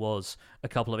planet was a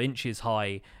couple of inches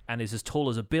high and is as tall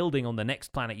as a building on the next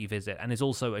planet you visit, and is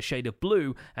also a shade of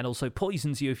blue and also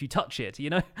poisons you if you touch it,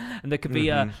 And there could be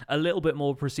a little bit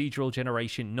more procedural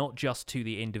generation, not just to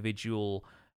the individual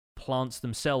plants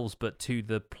themselves, but to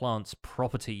the plants'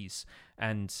 properties.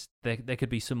 And there could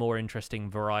be some more interesting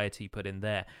variety put in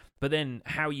there. But then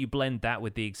how you blend that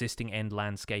with the existing end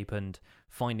landscape and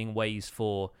finding ways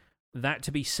for that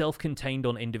to be self-contained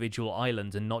on individual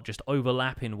islands and not just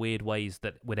overlap in weird ways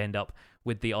that would end up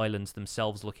with the islands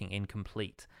themselves looking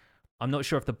incomplete. I'm not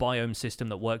sure if the biome system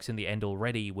that works in the end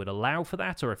already would allow for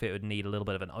that, or if it would need a little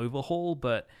bit of an overhaul,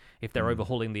 but if they're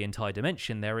overhauling the entire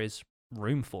dimension, there is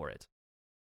room for it.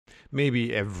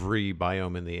 Maybe every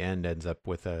biome in the end ends up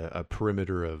with a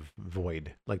perimeter of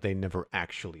void, like they never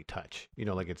actually touch.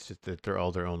 Like it's just that they're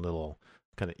all their own little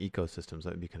kind of ecosystems.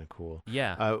 That would be kind of cool.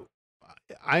 Yeah.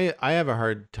 I have a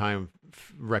hard time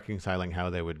reconciling how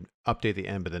they would update the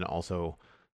end, but then also,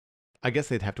 I guess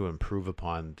they'd have to improve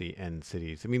upon the end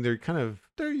cities. I mean, they're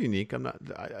unique.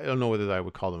 I don't know whether I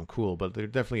would call them cool, but they're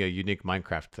definitely a unique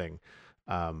Minecraft thing.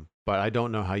 But I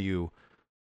don't know how you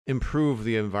improve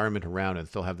the environment around and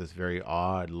still have this very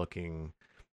odd looking.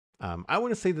 I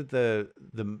want to say that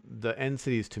the end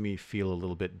cities to me feel a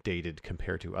little bit dated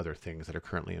compared to other things that are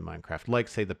currently in Minecraft, like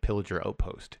say the Pillager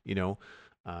Outpost.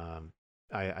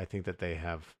 I think that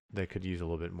they could use a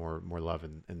little bit more love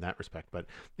in that respect. But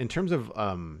in terms of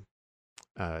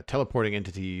teleporting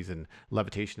entities and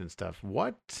levitation and stuff,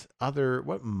 what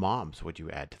mobs would you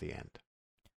add to the end?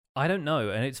 I don't know,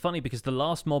 and it's funny because the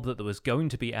last mob that was going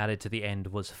to be added to the end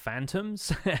was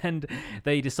phantoms, and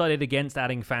they decided against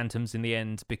adding phantoms in the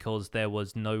end because there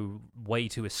was no way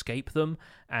to escape them,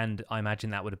 and I imagine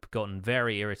that would have gotten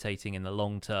very irritating in the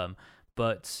long term.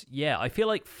 But yeah, I feel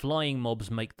like flying mobs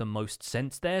make the most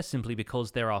sense there, simply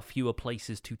because there are fewer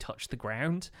places to touch the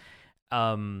ground.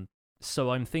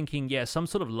 So I'm thinking, yeah, some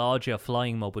sort of larger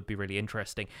flying mob would be really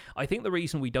interesting. I think the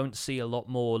reason we don't see a lot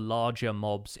more larger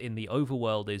mobs in the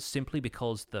overworld is simply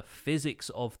because the physics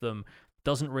of them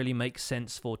doesn't really make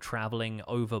sense for traveling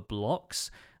over blocks.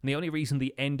 And the only reason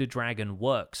the Ender Dragon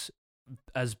works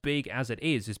as big as it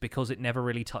is because it never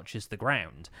really touches the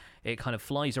ground. It kind of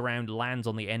flies around, lands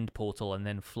on the end portal, and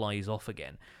then flies off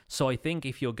again. So I think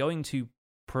if you're going to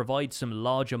provide some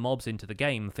larger mobs into the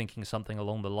game, thinking something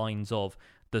along the lines of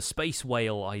the space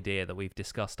whale idea that we've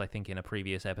discussed, I think, in a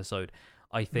previous episode,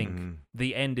 I think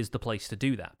the end is the place to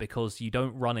do that, because you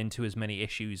don't run into as many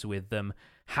issues with them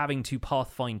having to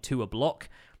pathfind to a block.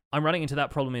 I'm running into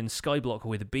that problem in Skyblock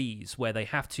with bees, where they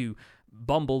have to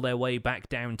bumble their way back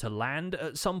down to land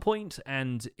at some point,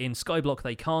 and in Skyblock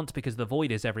they can't because the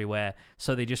void is everywhere,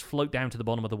 so they just float down to the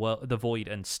bottom of the void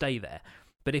and stay there.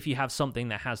 But if you have something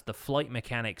that has the flight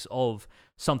mechanics of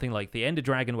something like the Ender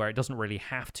Dragon, where it doesn't really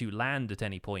have to land at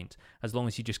any point, as long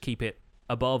as you just keep it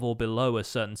above or below a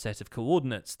certain set of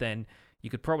coordinates, then you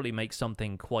could probably make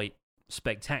something quite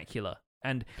spectacular.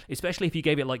 And especially if you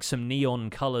gave it like some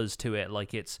neon colors to it,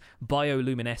 like it's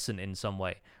bioluminescent in some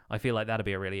way, I feel like that'd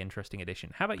be a really interesting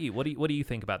addition. How about you? What do you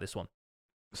think about this one?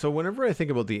 So whenever I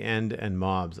think about the end and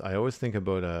mobs, I always think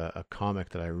about a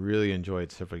comic that I really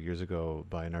enjoyed several years ago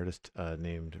by an artist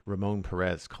named Ramon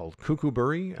Perez called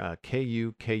Kukuburi,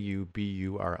 Kukuburi.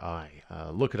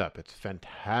 Look it up. It's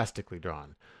fantastically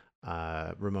drawn.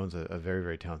 Ramon's a very,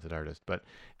 very talented artist, but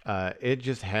it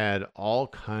just had all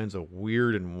kinds of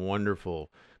weird and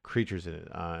wonderful creatures in it,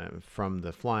 from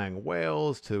the flying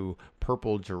whales to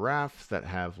purple giraffes that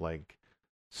have like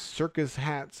circus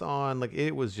hats on. Like,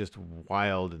 it was just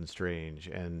wild and strange.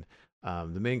 And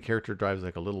the main character drives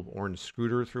like a little orange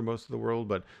scooter through most of the world,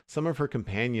 but some of her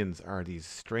companions are these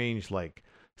strange, like,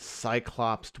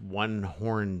 cyclops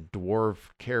one-horned dwarf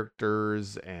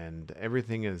characters, and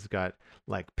everything has got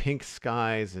like pink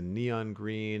skies and neon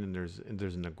green, and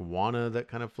there's an iguana that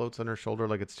kind of floats on her shoulder.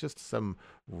 Like, it's just some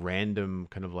random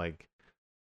kind of like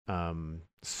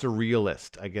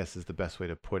surrealist, I guess is the best way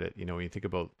to put it. When you think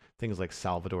about things like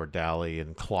Salvador Dali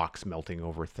and clocks melting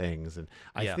over things, and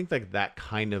I think like that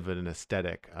kind of an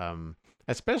aesthetic,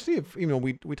 especially if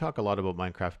we talk a lot about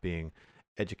Minecraft being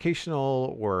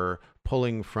educational or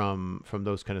pulling from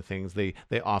those kind of things. They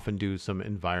often do some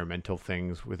environmental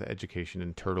things with education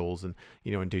and turtles and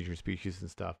endangered species and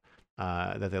stuff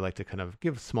that they like to kind of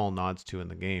give small nods to in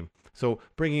the game. So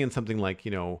bringing in something like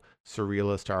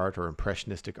surrealist art or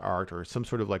impressionistic art or some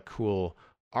sort of like cool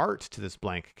art to this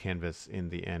blank canvas in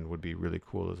the end would be really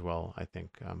cool as well, I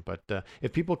think. But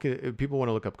if people want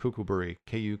to look up Kukuburi,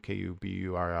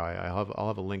 Kuburi, I'll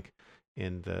have a link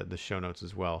in the show notes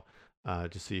as well.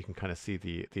 Just so you can kind of see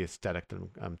the aesthetic that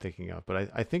I'm thinking of. But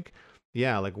I think,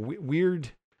 like weird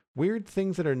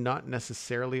things that are not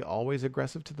necessarily always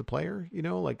aggressive to the player,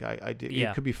 like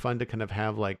it could be fun to kind of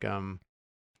have like,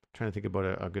 trying to think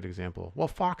about a good example. Well,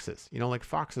 foxes, like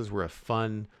foxes were a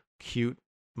fun, cute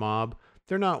mob.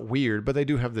 They're not weird, but they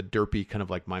do have the derpy kind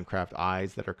of like Minecraft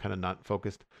eyes that are kind of not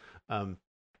focused. And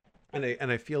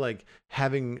I feel like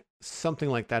having something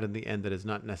like that in the end that is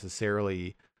not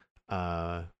necessarily,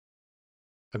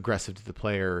 aggressive to the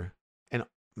player, and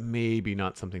maybe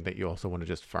not something that you also want to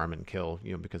just farm and kill,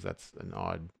 because that's an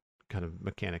odd kind of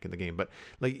mechanic in the game. But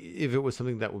like if it was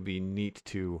something that would be neat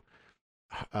to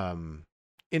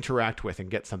interact with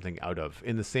and get something out of,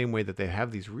 in the same way that they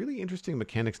have these really interesting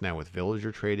mechanics now with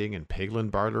villager trading and piglin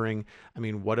bartering. I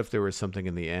mean, what if there was something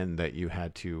in the end that you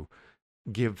had to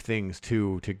give things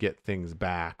to get things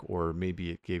back, or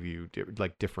maybe it gave you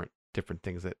like different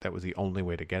things that was the only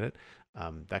way to get it?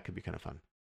 That could be kind of fun.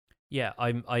 Yeah,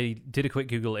 I did a quick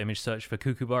Google image search for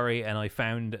Kukubari, and I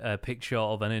found a picture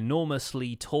of an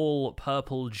enormously tall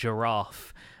purple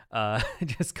giraffe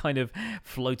just kind of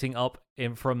floating up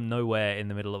from nowhere in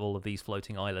the middle of all of these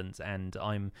floating islands, and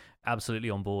I'm absolutely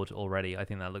on board already. I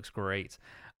think that looks great.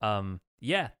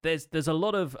 There's a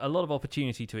lot of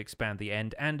opportunity to expand the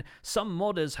end, and some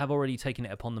modders have already taken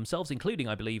it upon themselves, including,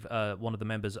 I believe, one of the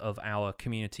members of our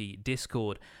community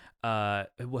Discord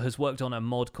has worked on a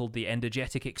mod called the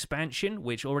Endergetic Expansion,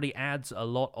 which already adds a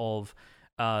lot of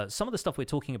some of the stuff we're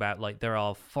talking about. Like, there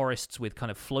are forests with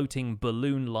kind of floating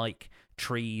balloon-like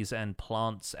trees and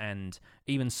plants, and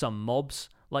even some mobs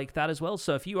like that as well.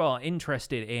 So if you are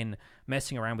interested in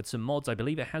messing around with some mods, I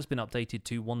believe it has been updated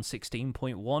to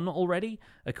 1.16.1 already,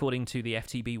 according to the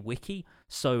FTB wiki.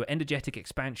 So Endergetic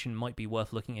Expansion might be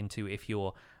worth looking into if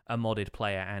you're a modded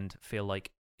player and feel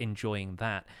like enjoying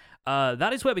that.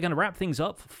 That is where we're going to wrap things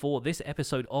up for this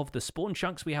episode of The Spawn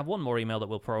Chunks. We have one more email that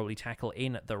we'll probably tackle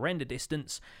in the render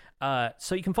distance.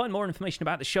 So you can find more information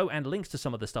about the show and links to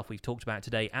some of the stuff we've talked about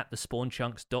today at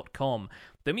thespawnchunks.com.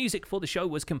 The music for the show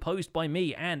was composed by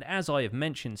me, and as I have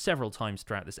mentioned several times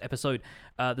throughout this episode,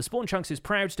 The Spawn Chunks is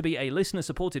proud to be a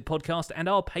listener-supported podcast, and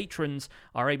our patrons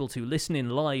are able to listen in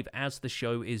live as the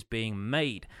show is being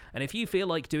made. And if you feel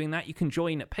like doing that, you can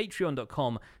join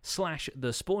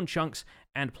patreon.com/thespawnchunks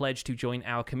and pledge to join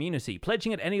our community.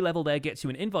 Pledging at any level there gets you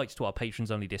an invite to our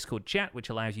patrons-only Discord chat, which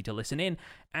allows you to listen in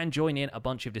and join in a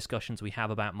bunch of discussions we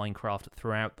have about Minecraft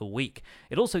throughout the week.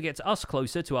 It also gets us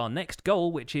closer to our next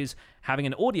goal, which is having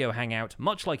an audio hangout,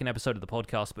 much like an episode of the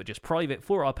podcast, but just private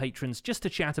for our patrons, just to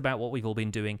chat about what we've all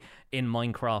been doing in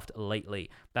Minecraft lately.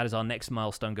 That is our next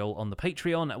milestone goal on the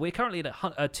Patreon. We're currently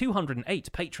at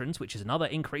 208 patrons, which is another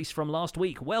increase from last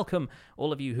week. Welcome,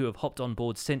 all of you who have hopped on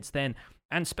board since then.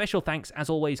 And special thanks, as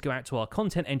always, go out to our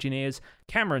content engineers,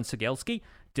 Cameron Segelski,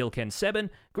 Dilken Seben,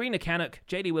 Greener Canuck,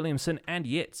 JD Williamson, and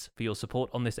Yitz for your support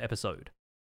on this episode.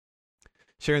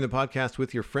 Sharing the podcast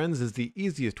with your friends is the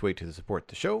easiest way to support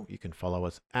the show. You can follow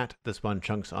us at The Spawn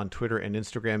Chunks on Twitter and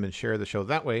Instagram and share the show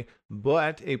that way.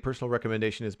 But a personal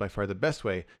recommendation is by far the best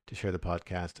way to share the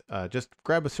podcast. Just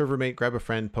grab a server mate, grab a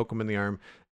friend, poke them in the arm,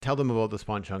 tell them about the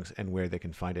Spawn Chunks and where they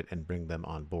can find it, and bring them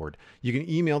on board. You can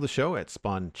email the show at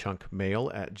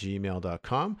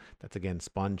spawnchunkmail@gmail.com. That's again,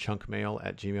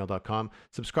 spawnchunkmail@gmail.com.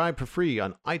 Subscribe for free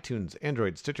on iTunes,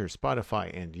 Android, Stitcher,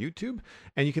 Spotify, and YouTube.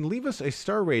 And you can leave us a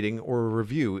star rating or a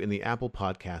review in the Apple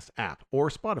Podcast app or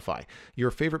Spotify.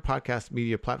 Your favorite podcast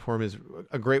media platform is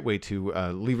a great way to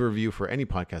leave a review for any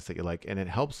podcast that you like, and it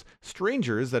helps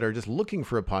strangers that are just looking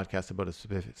for a podcast about a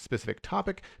specific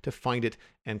topic to find it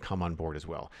and come on board as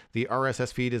well. well. The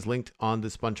RSS feed is linked on the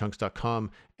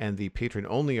spunchunks.com, and the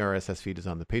patron-only RSS feed is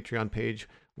on the Patreon page,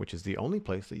 which is the only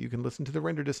place that you can listen to the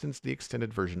Render Distance, the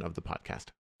extended version of the podcast.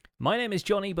 My name is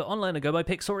Johnny, but online I go by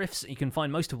Pixelriffs. You can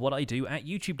find most of what I do at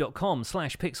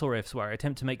youtube.com/pixelriffs, where I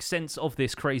attempt to make sense of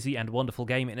this crazy and wonderful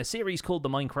game in a series called the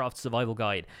Minecraft Survival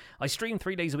Guide. I stream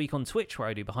 3 days a week on Twitch, where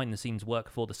I do behind-the-scenes work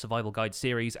for the Survival Guide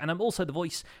series, and I'm also the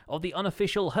voice of the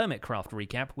unofficial Hermitcraft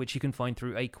recap, which you can find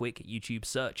through a quick YouTube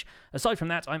search. Aside from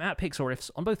that, I'm at Pixelriffs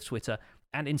on both Twitter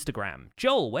and Instagram.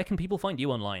 Joel, where can people find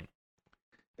you online?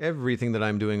 Everything that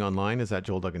I'm doing online is at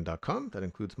joelduggan.com. That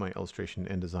includes my illustration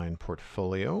and design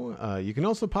portfolio. You can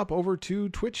also pop over to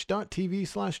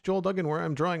twitch.tv/joelduggan, where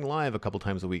I'm drawing live a couple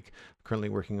times a week. I'm currently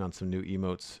working on some new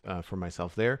emotes for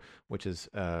myself there, which is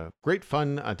great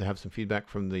fun to have some feedback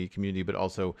from the community, but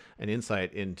also an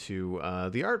insight into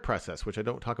the art process, which I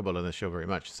don't talk about on this show very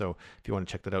much. So if you want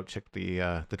to check that out, check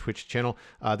the Twitch channel.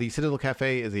 The Citadel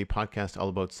Cafe is a podcast all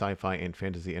about sci-fi and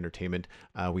fantasy entertainment.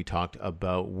 We talked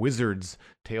about Wizards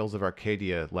Tales of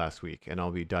Arcadia last week, and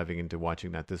I'll be diving into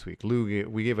watching that this week. Lou,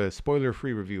 we gave a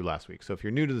spoiler-free review last week, so if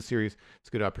you're new to the series, it's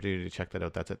a good opportunity to check that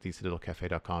out. That's at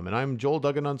thecitadelcafe.com, and I'm Joel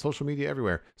Duggan on social media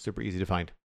everywhere. Super easy to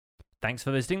find. Thanks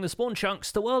for visiting the Spawn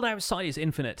Chunks. The world outside is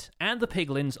infinite, and the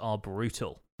piglins are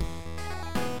brutal.